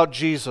learns about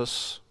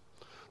Jesus,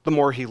 the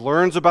more he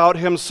learns about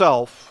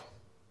himself,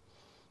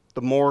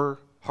 the more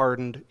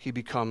hardened he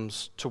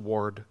becomes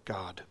toward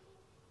God.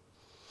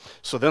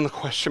 So then the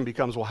question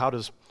becomes, well, how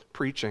does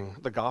preaching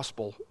the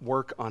gospel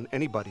work on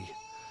anybody?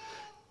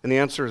 And the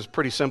answer is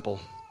pretty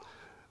simple,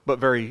 but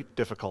very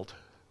difficult.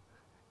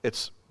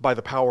 It's by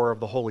the power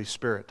of the Holy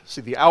Spirit.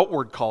 See, the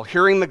outward call,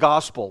 hearing the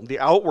gospel, the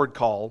outward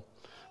call,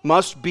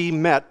 must be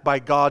met by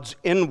God's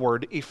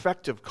inward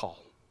effective call.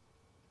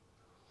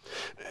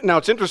 Now,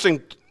 it's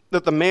interesting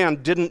that the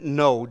man didn't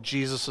know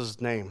Jesus'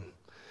 name.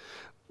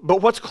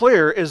 But what's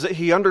clear is that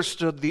he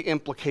understood the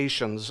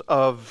implications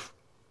of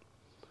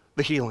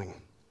the healing.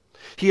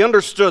 He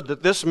understood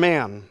that this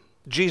man,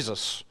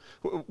 Jesus,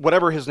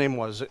 whatever his name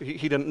was,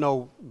 he didn't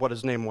know what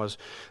his name was,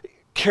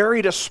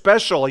 carried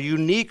a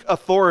unique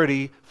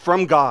authority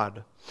from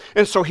God.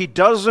 And so he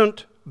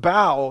doesn't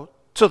bow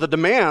to the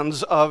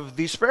demands of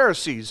these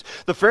Pharisees.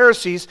 The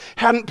Pharisees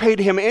hadn't paid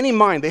him any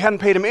mind. They hadn't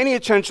paid him any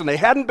attention. They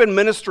hadn't been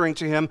ministering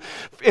to him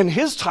in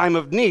his time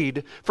of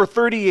need for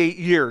 38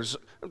 years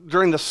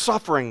during the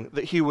suffering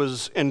that he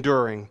was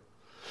enduring.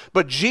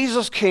 But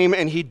Jesus came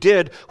and he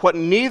did what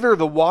neither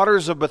the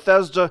waters of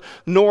Bethesda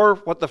nor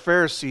what the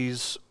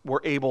Pharisees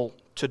were able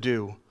to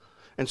do.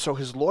 And so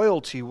his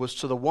loyalty was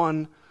to the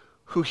one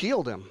who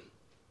healed him.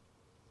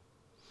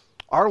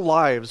 Our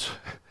lives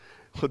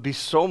would be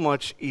so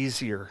much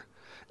easier,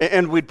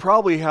 and we'd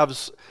probably have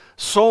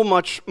so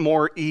much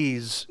more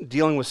ease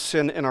dealing with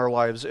sin in our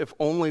lives if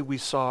only we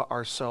saw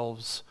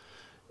ourselves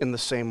in the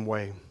same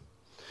way,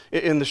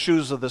 in the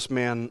shoes of this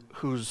man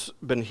who's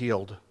been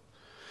healed.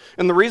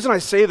 And the reason I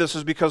say this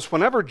is because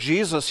whenever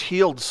Jesus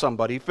healed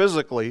somebody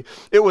physically,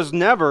 it was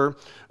never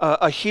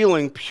a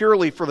healing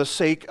purely for the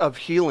sake of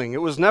healing.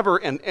 It was never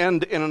an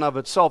end in and of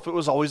itself. It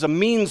was always a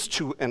means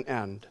to an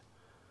end.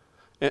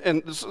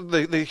 And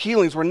the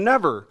healings were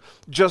never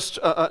just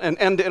an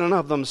end in and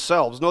of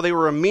themselves. No, they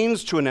were a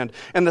means to an end.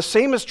 And the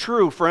same is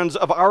true, friends,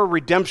 of our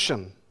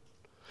redemption.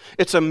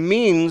 It's a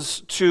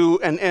means to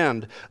an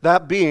end,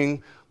 that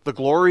being the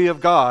glory of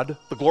God,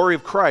 the glory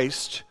of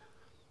Christ,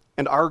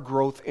 and our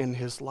growth in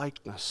his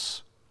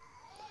likeness.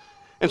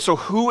 And so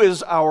who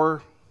is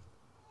our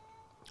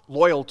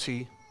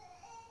loyalty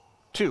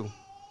to?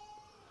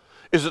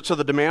 Is it to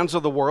the demands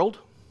of the world?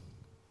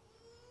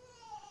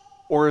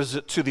 Or is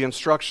it to the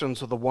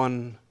instructions of the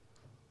one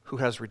who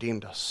has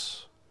redeemed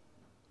us?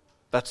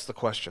 That's the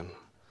question.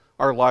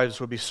 Our lives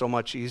would be so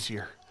much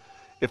easier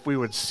if we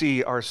would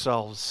see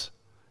ourselves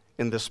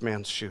in this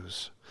man's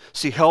shoes.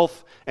 See,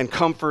 health and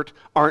comfort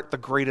aren't the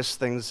greatest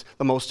things,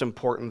 the most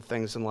important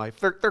things in life.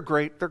 They're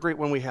great. They're great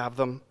when we have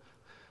them,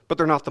 but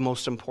they're not the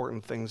most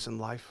important things in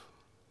life.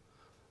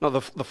 No,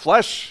 the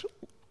flesh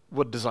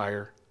would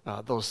desire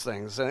those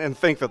things and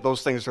think that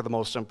those things are the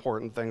most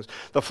important things.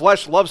 The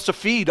flesh loves to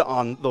feed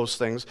on those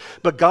things,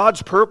 but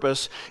God's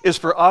purpose is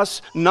for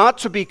us not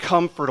to be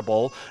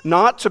comfortable,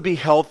 not to be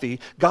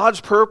healthy.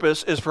 God's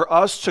purpose is for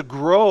us to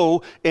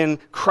grow in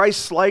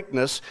Christ's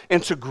likeness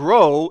and to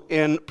grow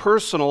in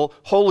personal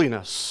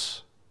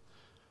holiness.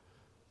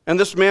 And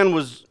this man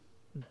was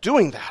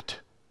doing that.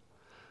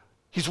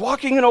 He's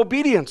walking in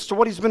obedience to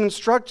what he's been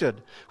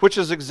instructed, which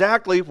is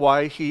exactly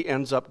why he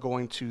ends up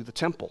going to the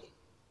temple.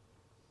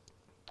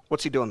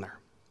 What's he doing there?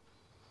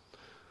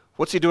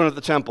 What's he doing at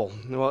the temple?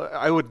 Well,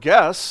 I would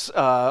guess,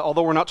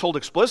 although we're not told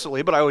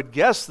explicitly, but I would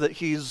guess that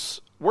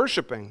he's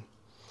worshiping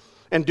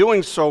and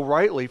doing so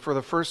rightly for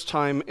the first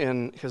time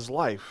in his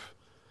life.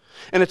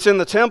 And it's in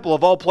the temple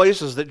of all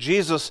places that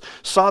Jesus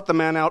sought the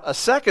man out a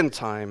second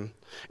time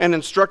and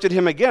instructed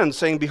him again,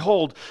 saying,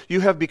 "Behold, you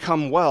have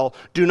become well.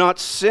 Do not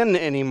sin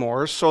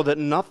anymore, so that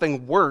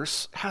nothing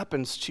worse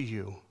happens to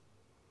you."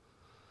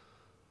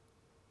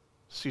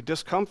 See,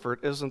 discomfort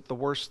isn't the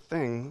worst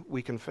thing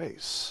we can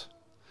face.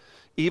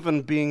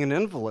 Even being an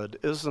invalid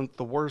isn't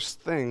the worst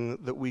thing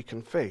that we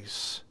can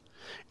face.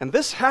 And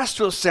this has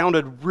to have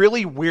sounded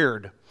really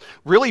weird,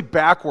 really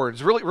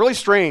backwards, really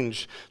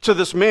strange to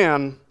this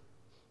man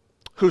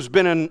who's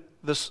been in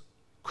this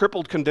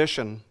crippled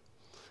condition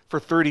for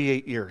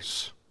 38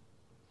 years.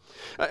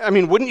 I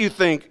mean, wouldn't you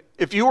think,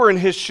 if you were in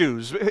his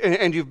shoes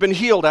and you've been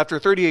healed after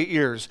 38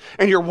 years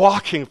and you're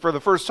walking for the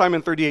first time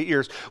in 38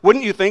 years,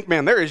 wouldn't you think,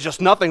 man, there is just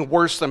nothing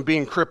worse than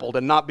being crippled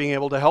and not being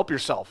able to help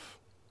yourself?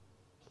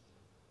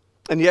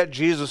 And yet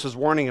Jesus is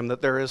warning him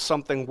that there is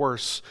something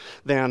worse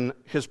than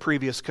his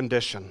previous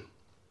condition.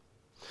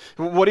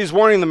 What he's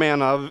warning the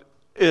man of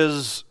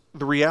is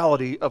the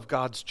reality of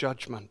God's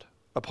judgment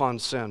upon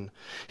sin.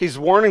 He's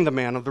warning the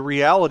man of the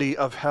reality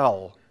of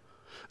hell.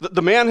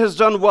 The man has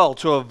done well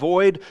to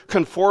avoid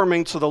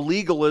conforming to the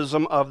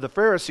legalism of the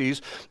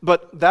Pharisees,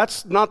 but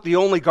that's not the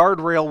only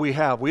guardrail we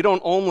have. We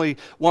don't only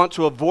want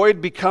to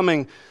avoid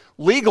becoming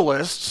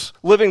legalists,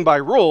 living by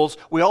rules,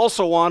 we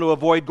also want to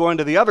avoid going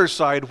to the other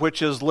side,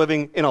 which is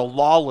living in a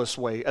lawless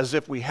way, as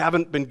if we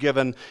haven't been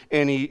given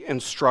any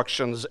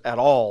instructions at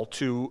all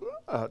to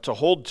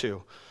hold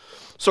to.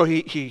 So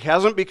he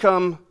hasn't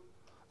become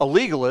a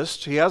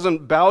legalist, he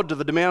hasn't bowed to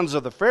the demands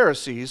of the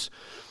Pharisees,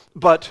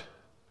 but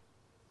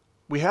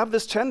we have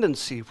this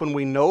tendency when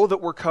we know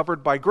that we're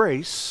covered by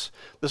grace,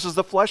 this is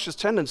the flesh's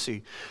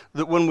tendency,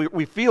 that when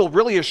we feel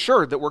really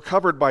assured that we're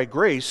covered by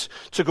grace,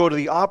 to go to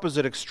the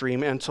opposite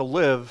extreme and to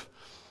live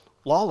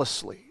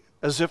lawlessly,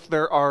 as if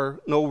there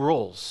are no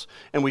rules.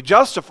 And we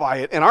justify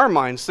it in our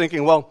minds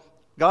thinking, well,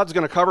 God's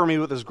going to cover me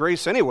with his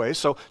grace anyway,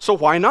 so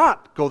why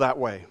not go that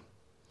way?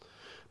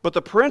 But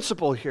the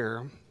principle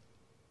here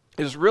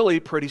is really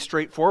pretty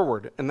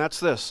straightforward, and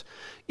that's this.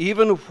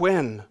 Even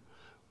when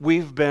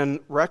we've been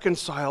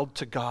reconciled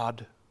to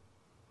God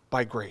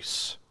by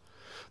grace,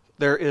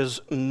 there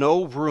is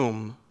no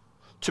room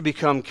to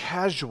become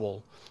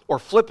casual or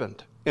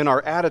flippant in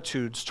our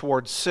attitudes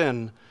towards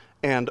sin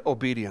and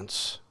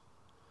obedience.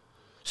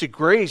 See,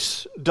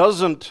 grace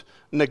doesn't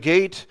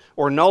negate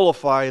or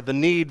nullify the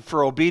need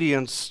for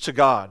obedience to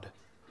God.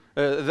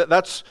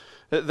 That's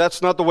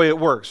That's not the way it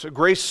works.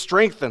 Grace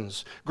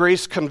strengthens,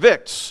 grace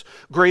convicts,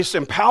 grace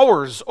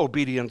empowers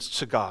obedience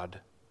to God.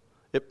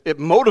 It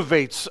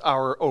motivates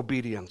our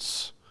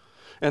obedience.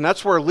 And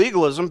that's where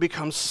legalism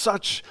becomes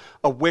such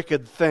a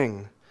wicked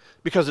thing,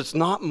 because it's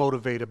not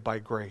motivated by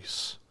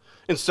grace.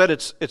 Instead,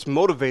 it's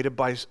motivated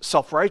by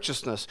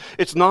self-righteousness.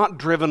 It's not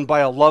driven by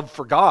a love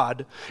for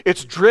God.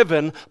 It's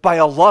driven by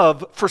a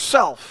love for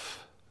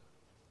self.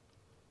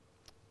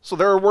 So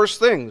there are worse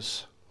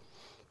things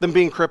than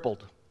being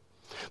crippled.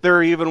 There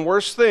are even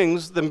worse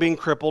things than being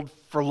crippled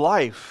for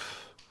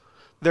life.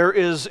 There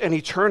is an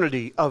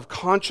eternity of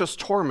conscious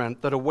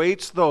torment that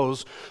awaits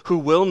those who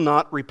will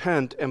not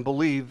repent and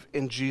believe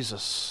in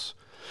Jesus.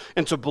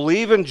 And to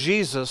believe in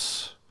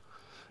Jesus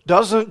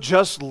doesn't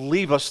just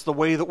leave us the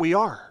way that we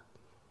are.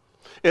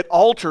 It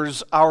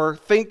alters our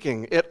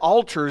thinking. It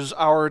alters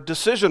our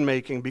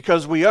decision-making,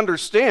 because we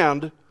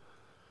understand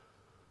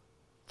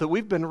that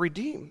we've been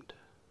redeemed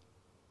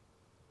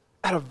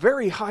at a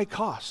very high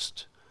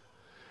cost,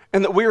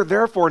 and that we are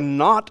therefore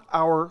not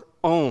our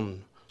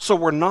own. So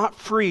we're not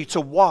free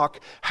to walk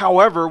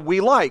however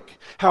we like,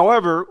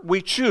 however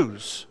we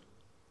choose.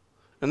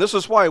 And this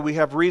is why we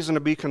have reason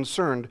to be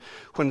concerned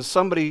when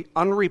somebody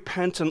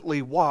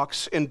unrepentantly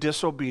walks in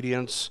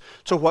disobedience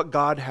to what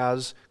God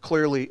has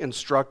clearly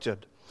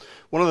instructed.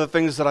 One of the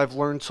things that I've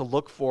learned to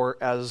look for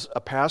as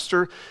a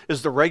pastor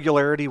is the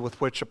regularity with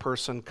which a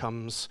person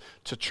comes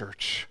to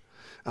church.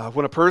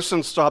 When a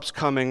person stops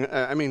coming,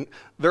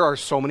 there are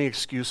so many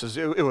excuses.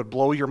 It would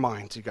blow your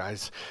minds, you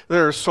guys.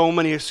 There are so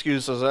many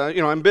excuses.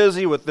 I'm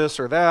busy with this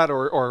or that,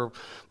 or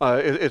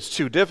it's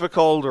too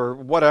difficult, or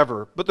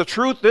whatever. But the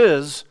truth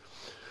is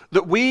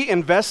that we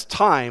invest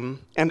time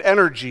and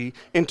energy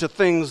into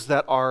things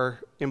that are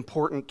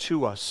important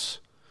to us.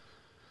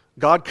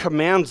 God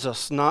commands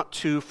us not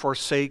to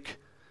forsake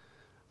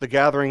the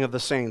gathering of the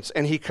saints,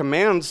 and he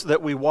commands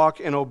that we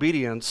walk in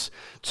obedience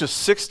to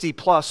 60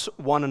 plus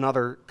one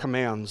another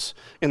commands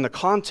in the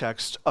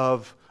context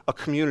of a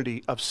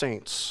community of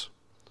saints.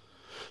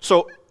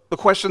 So the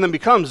question then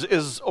becomes,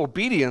 is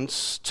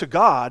obedience to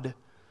God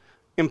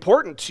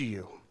important to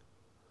you?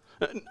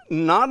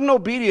 Not an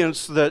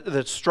obedience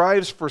that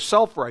strives for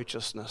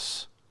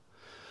self-righteousness.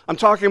 I'm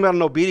talking about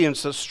an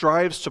obedience that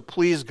strives to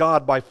please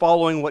God by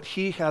following what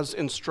he has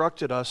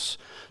instructed us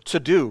to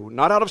do,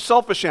 not out of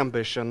selfish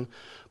ambition,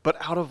 but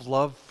out of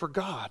love for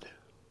God.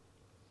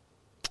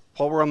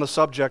 While we're on the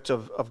subject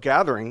of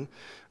gathering,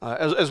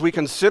 as we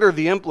consider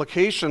the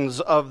implications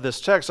of this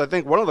text, I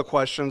think one of the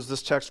questions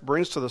this text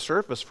brings to the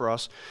surface for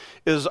us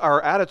is our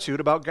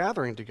attitude about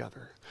gathering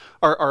together,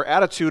 our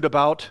attitude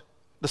about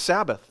the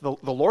Sabbath, the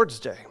Lord's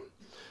Day.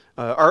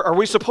 Are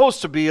we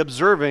supposed to be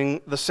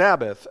observing the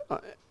Sabbath?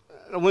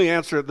 Let me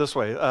answer it this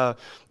way.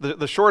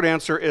 The short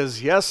answer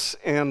is yes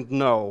and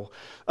no.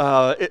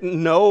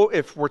 No,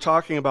 if we're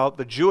talking about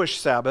the Jewish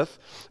Sabbath,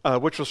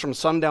 which was from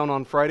sundown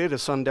on Friday to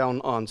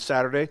sundown on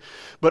Saturday.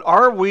 But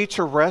are we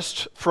to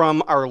rest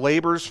from our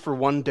labors for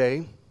one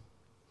day?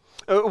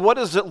 What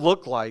does it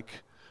look like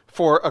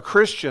for a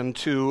Christian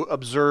to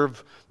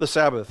observe the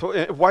Sabbath?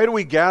 Why do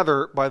we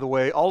gather, by the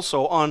way,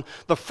 also on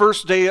the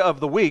first day of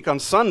the week, on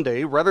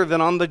Sunday, rather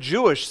than on the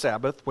Jewish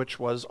Sabbath, which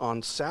was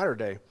on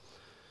Saturday?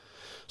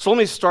 So let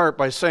me start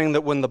by saying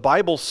that when the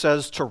Bible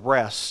says to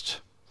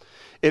rest,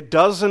 it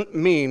doesn't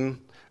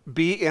mean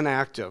be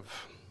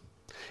inactive.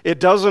 It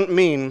doesn't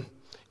mean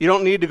you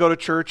don't need to go to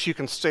church, you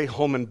can stay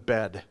home in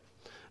bed.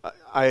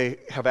 I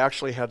have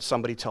actually had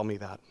somebody tell me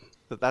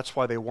that's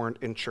why they weren't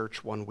in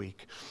church one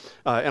week.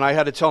 And I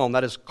had to tell them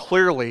that is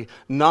clearly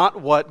not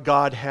what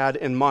God had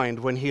in mind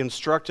when he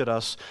instructed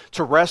us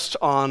to rest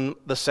on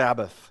the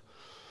Sabbath.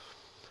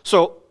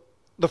 So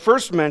the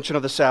first mention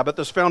of the Sabbath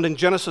is found in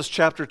Genesis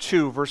chapter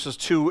 2, verses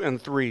 2 and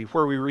 3,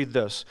 where we read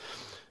this.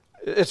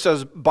 It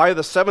says, "By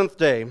the seventh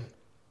day,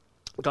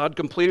 God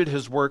completed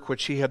his work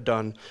which he had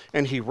done,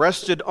 and he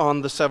rested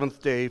on the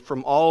seventh day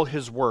from all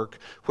his work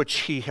which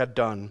he had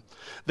done.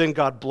 Then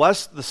God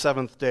blessed the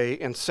seventh day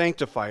and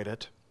sanctified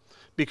it,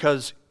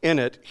 because in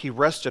it he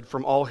rested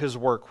from all his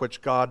work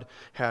which God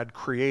had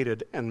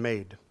created and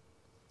made."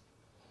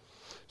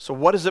 So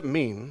what does it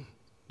mean?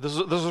 This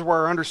is where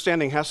our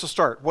understanding has to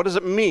start. What does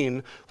it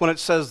mean when it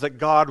says that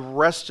God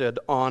rested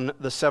on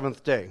the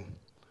seventh day?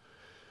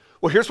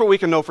 Well, here's what we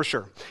can know for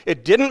sure.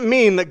 It didn't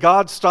mean that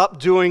God stopped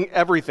doing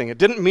everything. It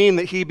didn't mean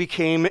that he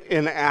became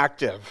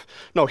inactive.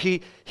 No,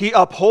 he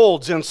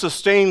upholds and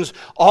sustains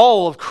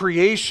all of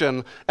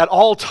creation at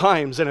all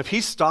times. And if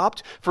he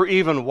stopped for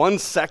even 1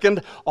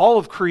 second, all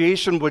of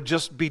creation would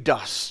just be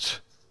dust.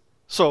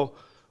 So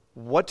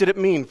what did it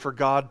mean for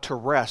God to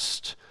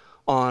rest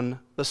on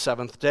the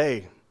seventh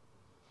day?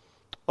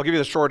 I'll give you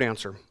the short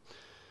answer,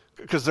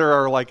 because there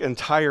are like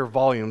entire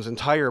volumes,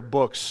 entire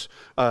books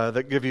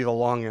that give you the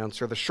long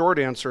answer. The short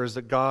answer is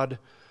that God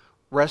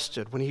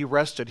rested. When he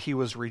rested, he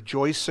was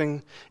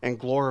rejoicing and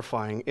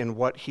glorifying in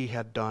what he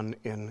had done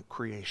in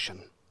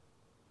creation.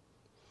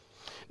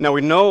 Now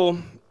we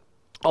know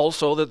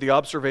also that the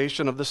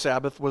observation of the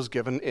Sabbath was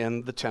given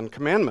in the Ten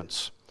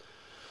Commandments.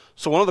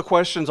 So one of the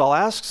questions I'll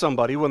ask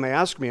somebody when they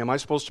ask me, am I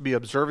supposed to be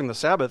observing the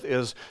Sabbath,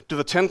 is, do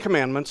the 10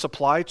 Commandments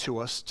apply to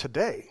us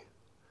today?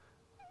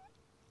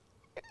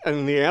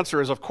 And the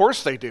answer is, of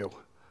course they do.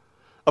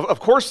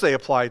 Of course they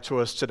apply to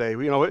us today.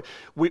 We don't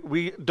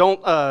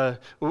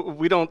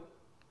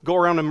go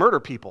around and murder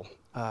people.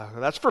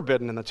 That's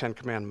forbidden in the 10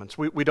 Commandments.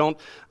 We don't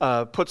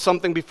put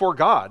something before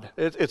God.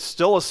 It's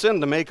still a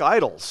sin to make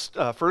idols.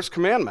 First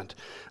commandment.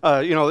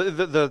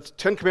 The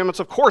 10 Commandments,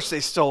 of course,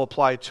 they still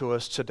apply to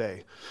us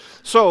today.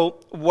 So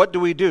what do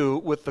we do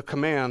with the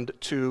command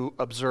to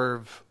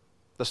observe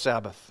the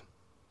Sabbath?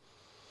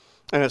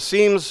 And it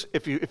seems,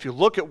 if you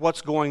look at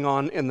what's going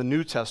on in the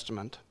New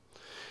Testament,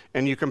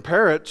 and you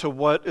compare it to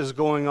what is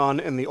going on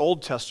in the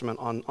Old Testament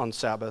on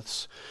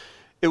Sabbaths,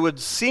 it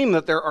would seem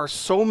that there are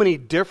so many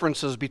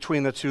differences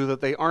between the two that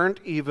they aren't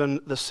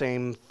even the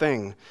same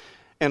thing.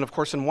 And of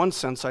course, in one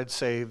sense, I'd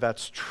say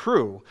that's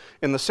true,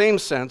 in the same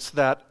sense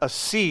that a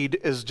seed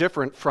is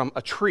different from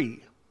a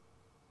tree.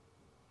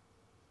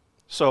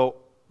 So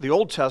the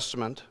Old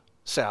Testament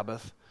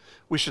Sabbath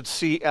we should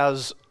see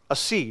as a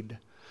seed,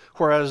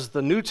 whereas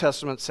the New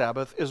Testament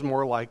Sabbath is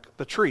more like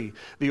the tree.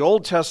 The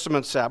Old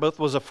Testament Sabbath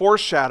was a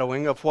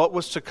foreshadowing of what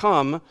was to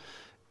come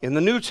in the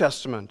New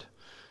Testament.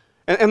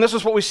 And this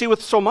is what we see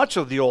with so much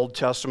of the Old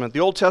Testament. The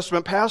Old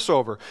Testament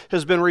Passover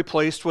has been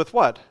replaced with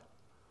what?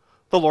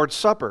 The Lord's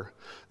Supper.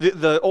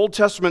 The Old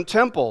Testament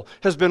temple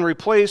has been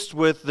replaced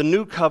with the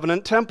New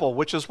Covenant temple,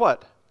 which is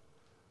what?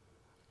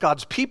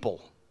 God's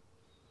people.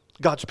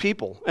 God's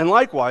people. And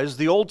likewise,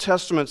 the Old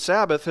Testament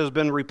Sabbath has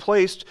been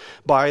replaced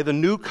by the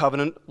New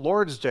Covenant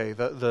Lord's Day,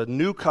 the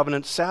New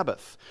Covenant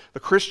Sabbath, the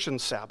Christian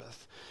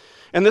Sabbath.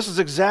 And this is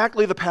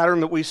exactly the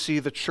pattern that we see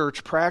the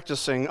church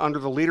practicing under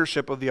the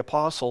leadership of the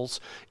apostles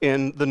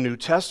in the New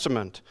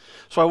Testament.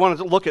 So I wanted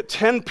to look at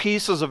 10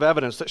 pieces of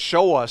evidence that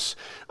show us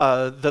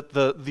that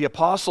the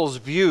apostles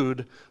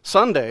viewed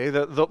Sunday,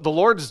 the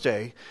Lord's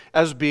Day,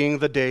 as being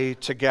the day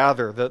to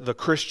gather, the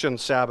Christian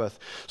Sabbath.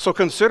 So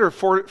consider,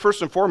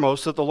 first and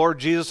foremost, that the Lord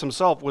Jesus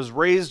himself was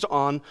raised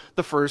on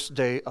the first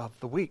day of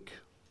the week.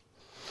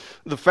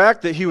 The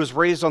fact that he was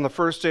raised on the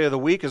first day of the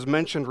week is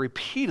mentioned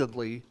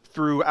repeatedly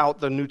throughout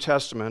the New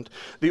Testament.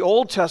 The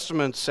Old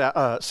Testament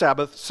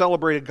Sabbath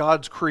celebrated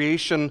God's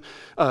creation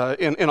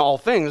in all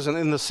things and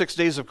in the 6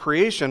 days of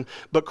creation,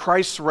 but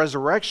Christ's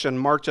resurrection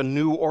marked a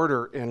new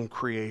order in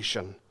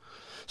creation.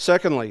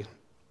 Secondly,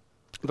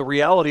 the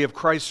reality of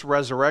Christ's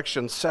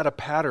resurrection set a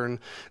pattern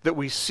that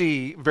we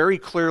see very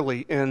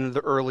clearly in the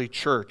early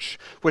church,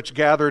 which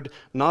gathered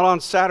not on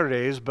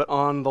Saturdays, but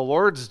on the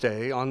Lord's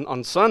Day,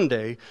 on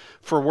Sunday,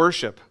 for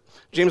worship.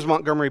 James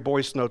Montgomery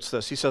Boyce notes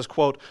this. He says,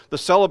 quote, "The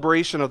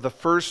celebration of the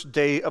first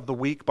day of the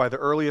week by the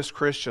earliest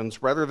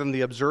Christians, rather than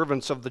the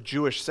observance of the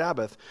Jewish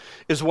Sabbath,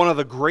 is one of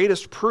the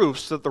greatest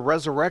proofs that the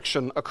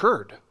resurrection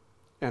occurred,"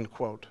 end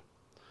quote.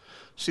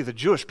 See, the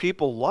Jewish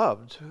people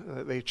loved,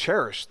 they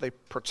cherished, they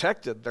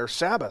protected their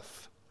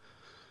Sabbath.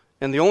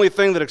 And the only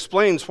thing that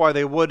explains why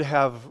they would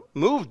have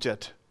moved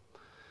it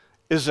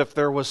is if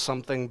there was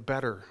something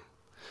better,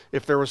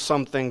 if there was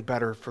something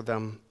better for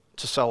them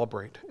to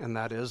celebrate, and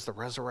that is the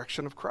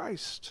resurrection of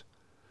Christ.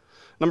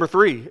 Number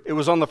 3, it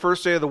was on the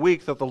first day of the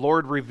week that the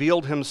Lord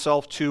revealed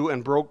himself to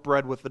and broke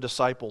bread with the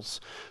disciples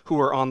who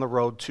were on the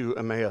road to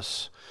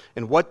Emmaus.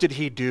 And what did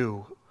he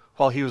do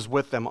while he was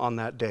with them on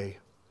that day?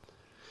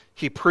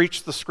 He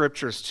preached the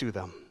scriptures to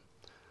them.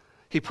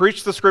 He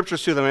preached the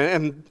scriptures to them,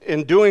 and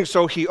in doing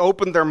so, he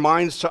opened their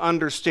minds to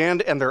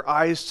understand and their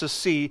eyes to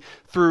see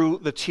through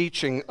the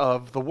teaching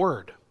of the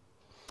word.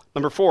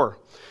 Number 4,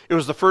 it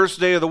was the first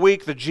day of the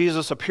week that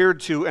Jesus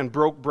appeared to and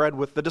broke bread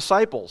with the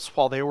disciples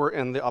while they were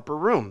in the upper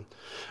room.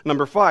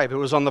 Number 5, it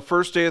was on the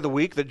first day of the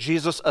week that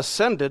Jesus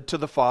ascended to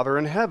the Father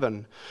in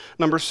heaven.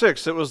 Number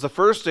 6, it was the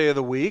first day of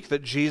the week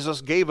that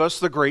Jesus gave us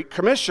the Great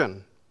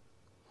Commission.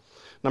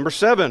 Number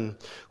 7,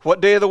 what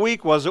day of the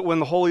week was it when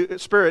the Holy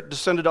Spirit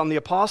descended on the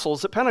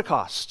apostles at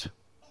Pentecost?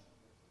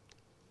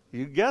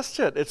 You guessed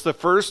it. It's the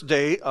first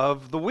day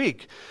of the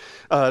week.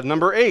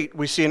 Number 8,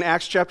 we see in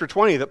Acts chapter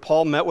 20 that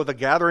Paul met with a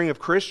gathering of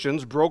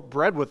Christians, broke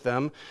bread with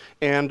them,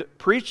 and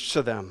preached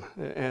to them.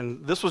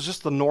 And this was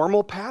just the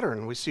normal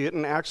pattern. We see it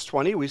in Acts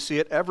 20. We see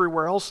it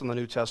everywhere else in the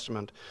New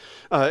Testament.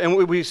 And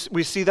we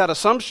see that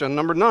assumption.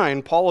 Number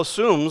 9, Paul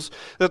assumes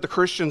that the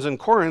Christians in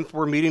Corinth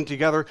were meeting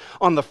together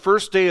on the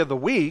first day of the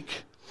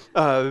week,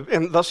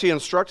 and thus he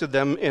instructed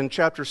them in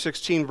chapter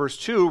 16, verse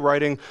 2,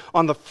 writing,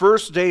 "On the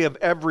first day of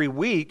every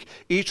week,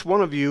 each one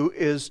of you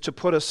is to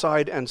put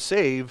aside and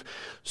save,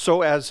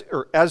 so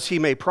as he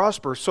may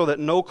prosper, so that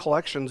no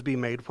collections be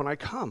made when I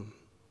come."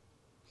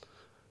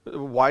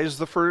 Why is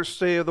the first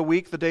day of the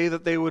week the day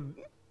that they would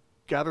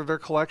gather their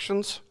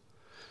collections?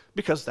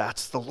 Because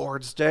that's the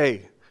Lord's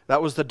Day.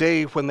 That was the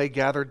day when they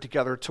gathered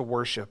together to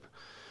worship.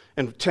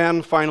 And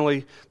 10,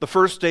 finally, the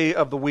first day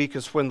of the week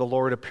is when the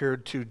Lord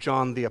appeared to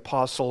John the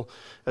Apostle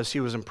as he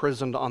was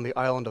imprisoned on the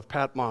island of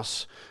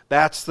Patmos.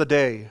 That's the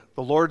day.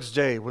 The Lord's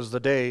Day was the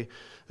day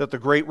that the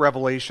great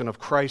revelation of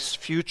Christ's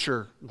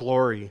future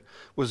glory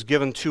was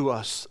given to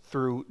us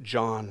through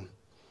John.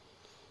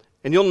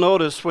 And you'll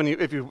notice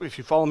if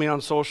you follow me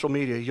on social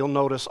media, you'll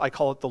notice I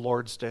call it the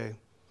Lord's Day.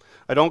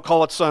 I don't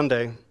call it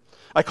Sunday.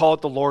 I call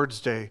it the Lord's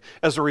Day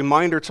as a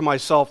reminder to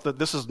myself that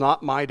this is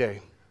not my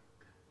day.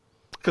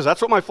 Because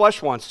that's what my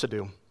flesh wants to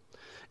do.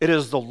 It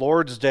is the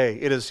Lord's day.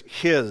 It is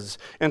His.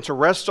 And to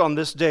rest on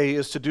this day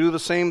is to do the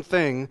same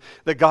thing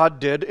that God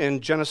did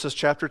in Genesis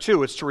chapter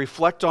 2. It's to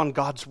reflect on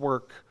God's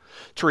work,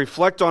 to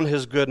reflect on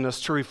His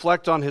goodness, to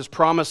reflect on His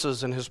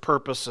promises and His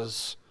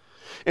purposes.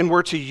 And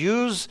we're to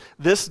use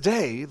this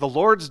day, the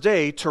Lord's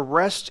day, to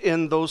rest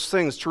in those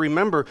things, to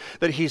remember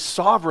that He's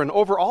sovereign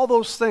over all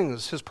those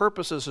things, His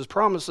purposes, His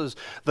promises,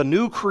 the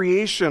new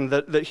creation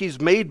that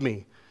He's made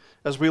me,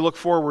 as we look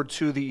forward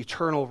to the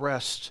eternal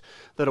rest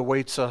that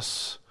awaits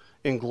us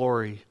in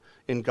glory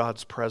in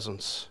God's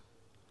presence.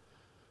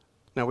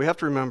 Now we have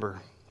to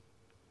remember,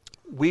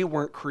 we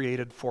weren't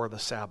created for the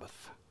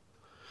Sabbath.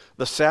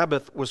 The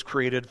Sabbath was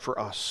created for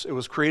us. It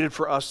was created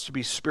for us to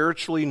be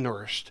spiritually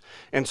nourished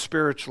and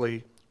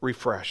spiritually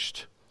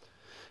refreshed.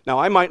 Now,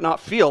 I might not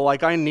feel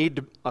like I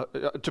need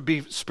to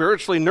be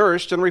spiritually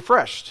nourished and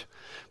refreshed.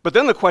 But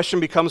then the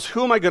question becomes,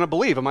 who am I going to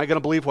believe? Am I going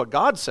to believe what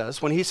God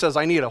says when He says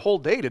I need a whole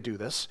day to do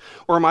this?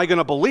 Or am I going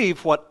to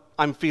believe what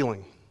I'm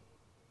feeling?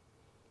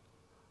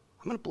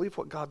 I'm going to believe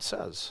what God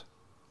says.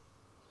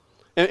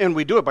 And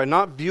we do it by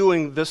not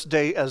viewing this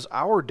day as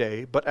our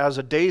day, but as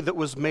a day that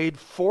was made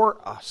for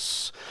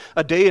us.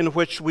 A day in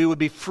which we would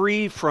be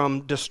free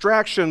from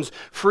distractions,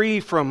 free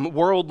from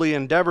worldly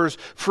endeavors,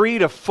 free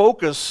to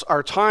focus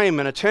our time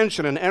and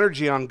attention and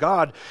energy on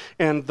God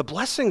and the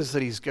blessings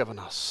that He's given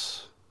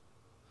us.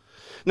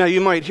 Now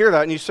you might hear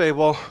that and you say,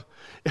 well,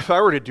 if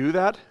I were to do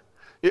that,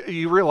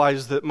 you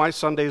realize that my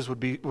Sundays would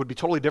be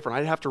totally different.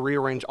 I'd have to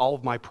rearrange all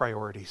of my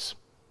priorities.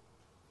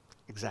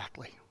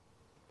 Exactly.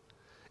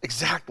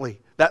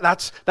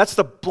 That's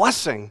the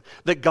blessing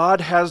that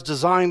God has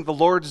designed the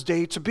Lord's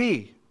Day to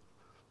be.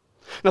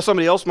 Now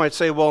somebody else might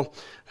say, well,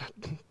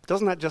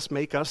 doesn't that just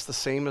make us the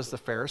same as the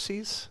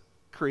Pharisees,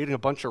 creating a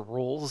bunch of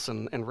rules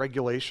and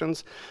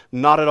regulations?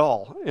 Not at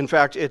all. In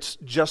fact, it's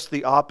just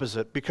the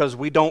opposite, because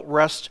we don't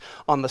rest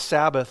on the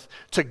Sabbath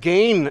to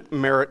gain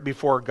merit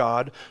before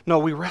God. No,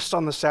 we rest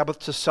on the Sabbath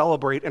to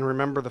celebrate and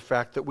remember the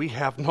fact that we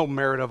have no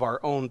merit of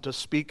our own to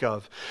speak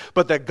of,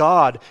 but that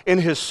God, in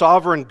His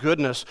sovereign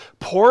goodness,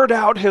 poured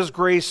out His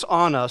grace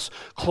on us,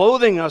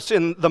 clothing us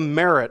in the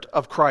merit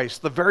of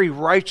Christ, the very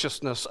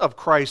righteousness of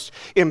Christ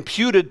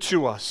imputed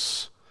to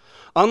us.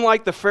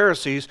 Unlike the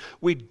Pharisees,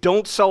 we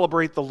don't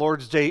celebrate the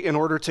Lord's Day in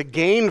order to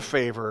gain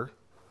favor.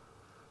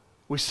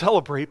 We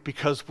celebrate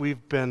because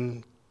we've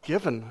been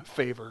given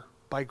favor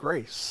by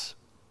grace.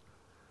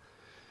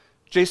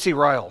 J.C.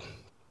 Ryle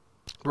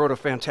wrote a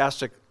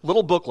fantastic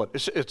little booklet.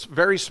 It's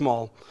very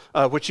small,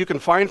 which you can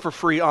find for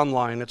free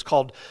online. It's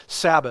called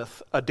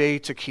Sabbath, A Day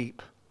to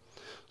Keep.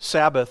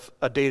 Sabbath,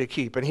 a day to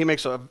keep. And he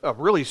makes a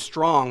really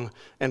strong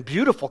and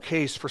beautiful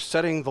case for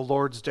setting the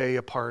Lord's Day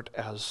apart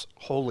as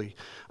holy.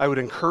 I would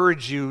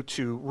encourage you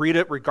to read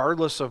it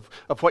regardless of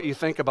what you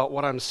think about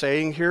what I'm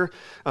saying here.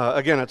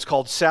 Again, it's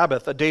called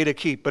Sabbath, a day to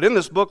keep. But in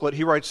this booklet,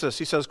 he writes this.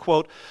 He says,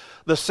 quote,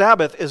 "The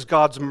Sabbath is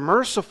God's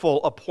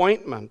merciful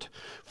appointment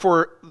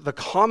for the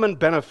common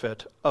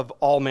benefit of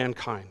all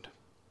mankind."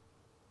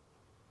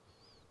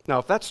 Now,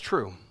 if that's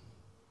true,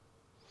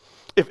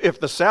 if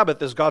the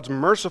Sabbath is God's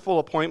merciful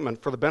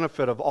appointment for the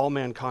benefit of all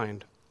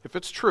mankind, if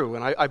it's true,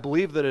 and I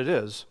believe that it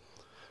is,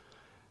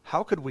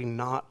 how could we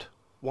not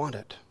want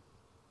it?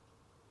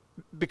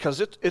 Because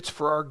it's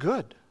for our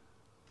good.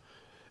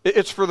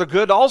 It's for the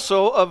good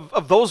also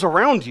of those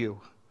around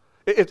you.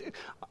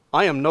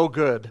 I am no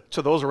good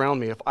to those around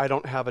me if I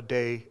don't have a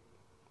day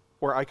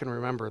where I can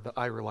remember that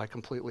I rely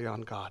completely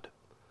on God.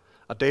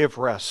 A day of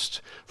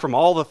rest from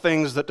all the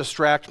things that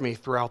distract me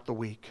throughout the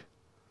week.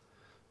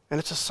 And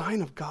it's a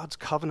sign of God's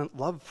covenant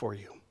love for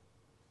you.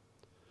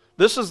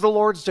 This is the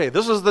Lord's Day.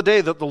 This is the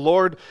day that the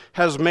Lord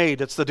has made.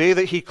 It's the day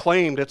that He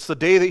claimed. It's the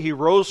day that He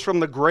rose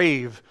from the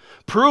grave,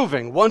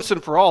 proving once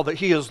and for all that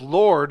He is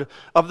Lord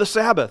of the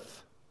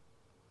Sabbath.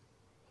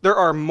 There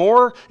are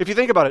more, if you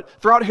think about it,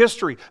 throughout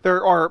history,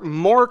 there are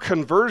more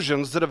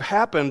conversions that have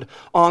happened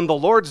on the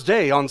Lord's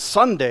Day, on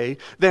Sunday,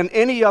 than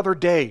any other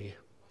day.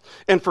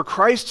 And for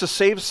Christ to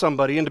save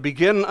somebody and to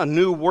begin a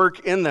new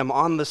work in them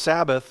on the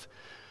Sabbath,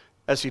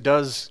 as He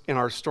does in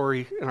our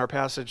story, in our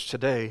passage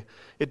today,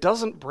 it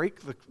doesn't break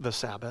the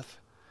Sabbath.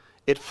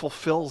 It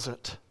fulfills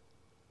it.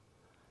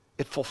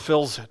 It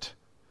fulfills it.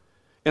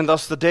 And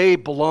thus the day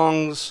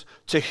belongs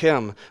to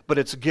Him, but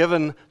it's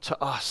given to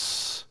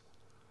us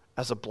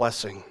as a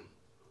blessing.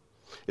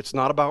 It's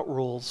not about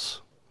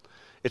rules.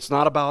 It's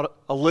not about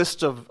a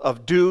list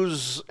of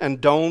do's and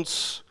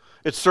don'ts.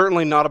 It's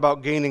certainly not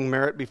about gaining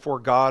merit before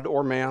God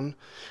or man.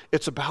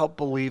 It's about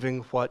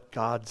believing what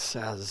God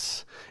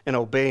says and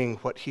obeying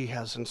what He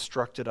has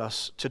instructed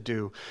us to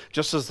do.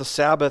 Just as the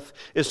Sabbath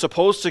is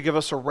supposed to give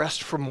us a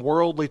rest from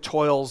worldly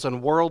toils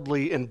and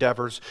worldly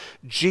endeavors,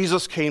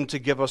 Jesus came to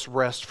give us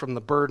rest from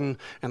the burden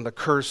and the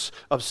curse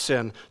of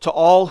sin to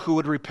all who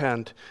would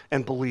repent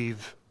and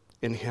believe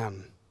in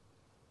Him.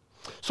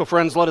 So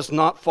friends, let us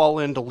not fall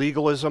into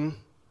legalism.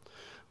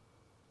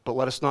 but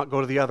let us not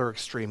go to the other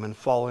extreme and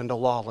fall into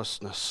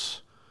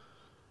lawlessness.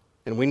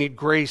 And we need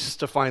grace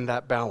to find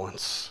that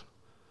balance.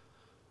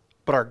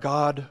 But our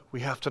God,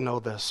 we have to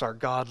know this, our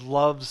God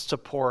loves to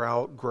pour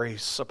out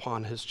grace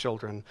upon his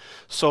children.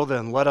 So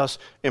then, let us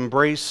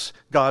embrace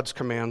God's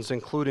commands,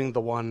 including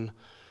the one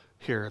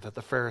here that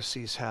the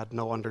Pharisees had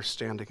no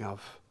understanding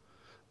of.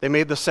 They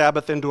made the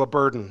Sabbath into a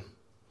burden.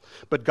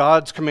 But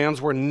God's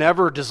commands were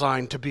never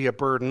designed to be a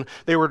burden.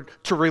 They were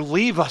to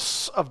relieve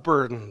us of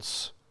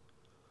burdens.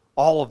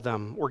 All of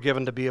them were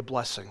given to be a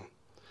blessing,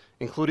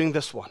 including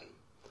this one,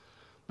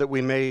 that we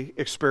may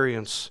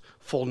experience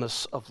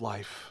fullness of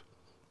life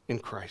in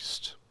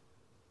Christ.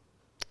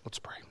 Let's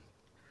pray.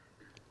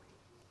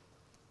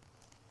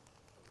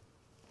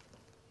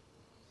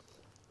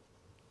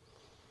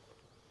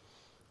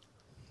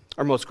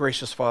 Our most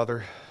gracious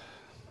Father,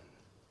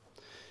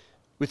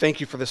 we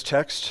thank you for this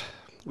text.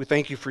 We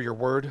thank you for your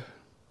word.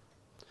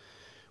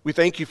 We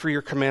thank you for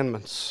your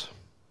commandments.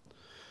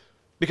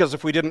 Because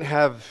if we didn't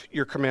have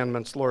your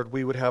commandments, Lord,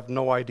 we would have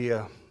no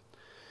idea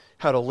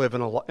how to live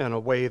in a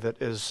way that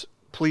is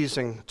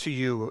pleasing to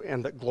you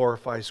and that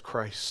glorifies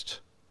Christ.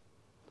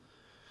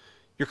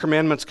 Your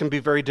commandments can be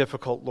very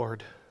difficult,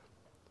 Lord.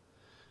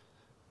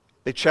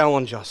 They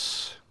challenge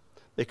us.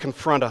 They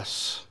confront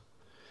us.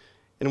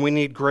 And we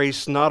need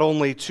grace not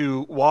only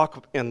to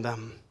walk in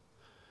them,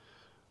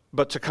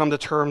 but to come to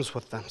terms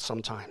with them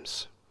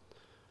sometimes.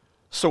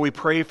 So we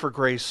pray for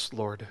grace,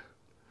 Lord.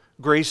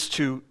 Grace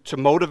to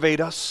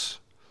motivate us,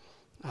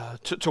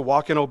 to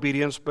walk in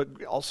obedience,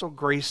 but also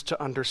grace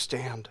to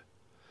understand.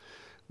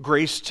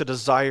 Grace to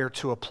desire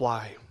to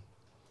apply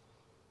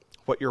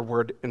what your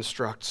word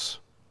instructs.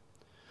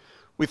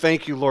 We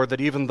thank you, Lord,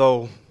 that even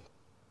though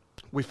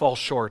we fall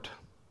short,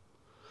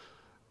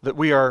 that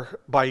we are,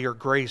 by your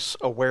grace,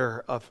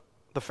 aware of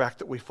the fact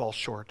that we fall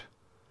short,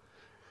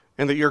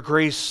 and that your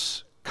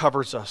grace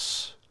covers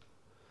us,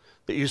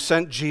 that you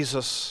sent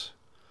Jesus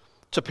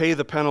to pay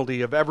the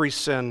penalty of every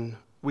sin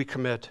we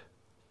commit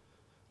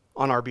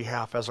on our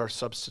behalf as our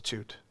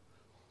substitute.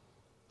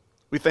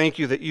 We thank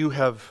you that you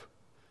have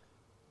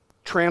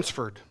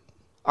transferred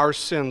our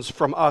sins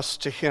from us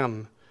to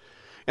him,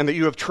 and that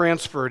you have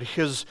transferred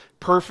his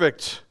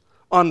perfect,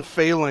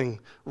 unfailing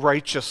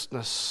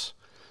righteousness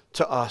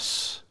to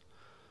us,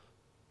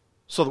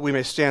 so that we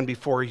may stand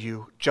before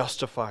you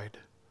justified,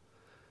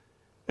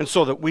 and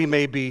so that we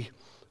may be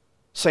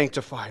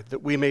sanctified,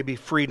 that we may be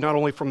freed not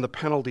only from the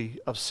penalty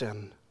of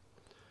sin,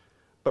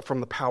 but from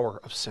the power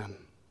of sin.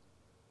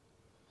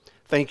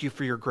 Thank you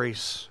for your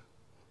grace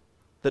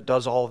that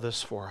does all of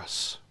this for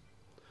us,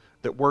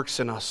 that works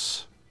in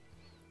us,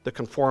 that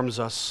conforms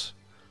us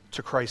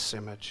to Christ's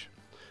image.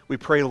 We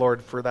pray,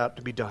 Lord, for that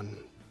to be done,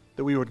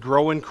 that we would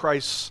grow in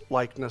Christ's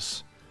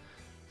likeness,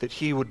 that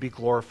he would be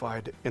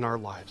glorified in our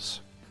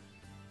lives.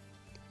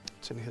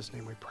 It's in his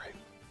name we pray.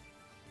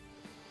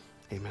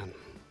 Amen.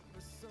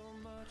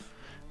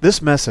 This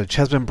message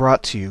has been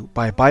brought to you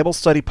by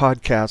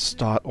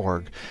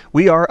BibleStudyPodcasts.org.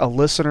 We are a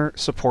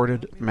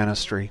listener-supported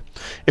ministry.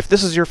 If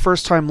this is your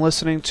first time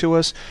listening to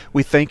us,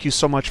 we thank you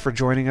so much for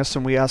joining us,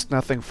 and we ask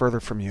nothing further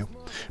from you.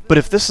 But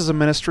if this is a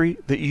ministry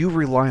that you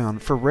rely on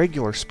for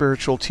regular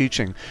spiritual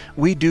teaching,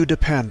 we do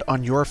depend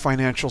on your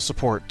financial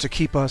support to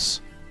keep us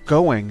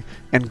going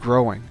and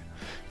growing.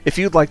 If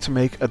you'd like to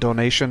make a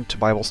donation to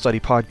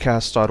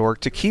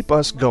BibleStudyPodcasts.org to keep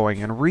us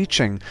going and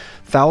reaching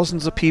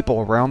thousands of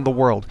people around the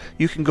world,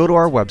 you can go to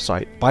our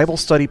website,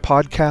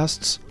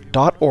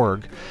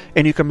 BibleStudyPodcasts.org,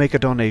 and you can make a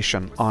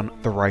donation on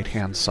the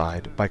right-hand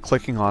side by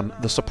clicking on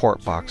the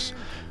support box.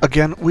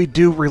 Again, we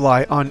do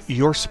rely on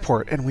your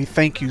support, and we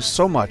thank you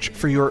so much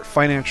for your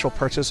financial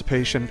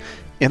participation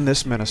in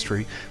this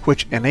ministry,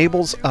 which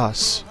enables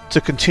us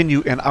to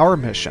continue in our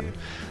mission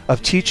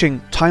of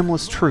teaching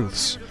timeless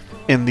truths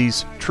in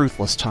these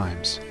truthless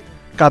times.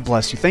 God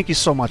bless you. Thank you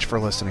so much for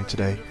listening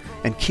today,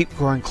 and keep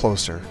growing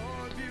closer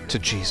to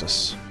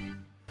Jesus.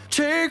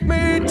 Take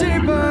me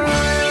deeper.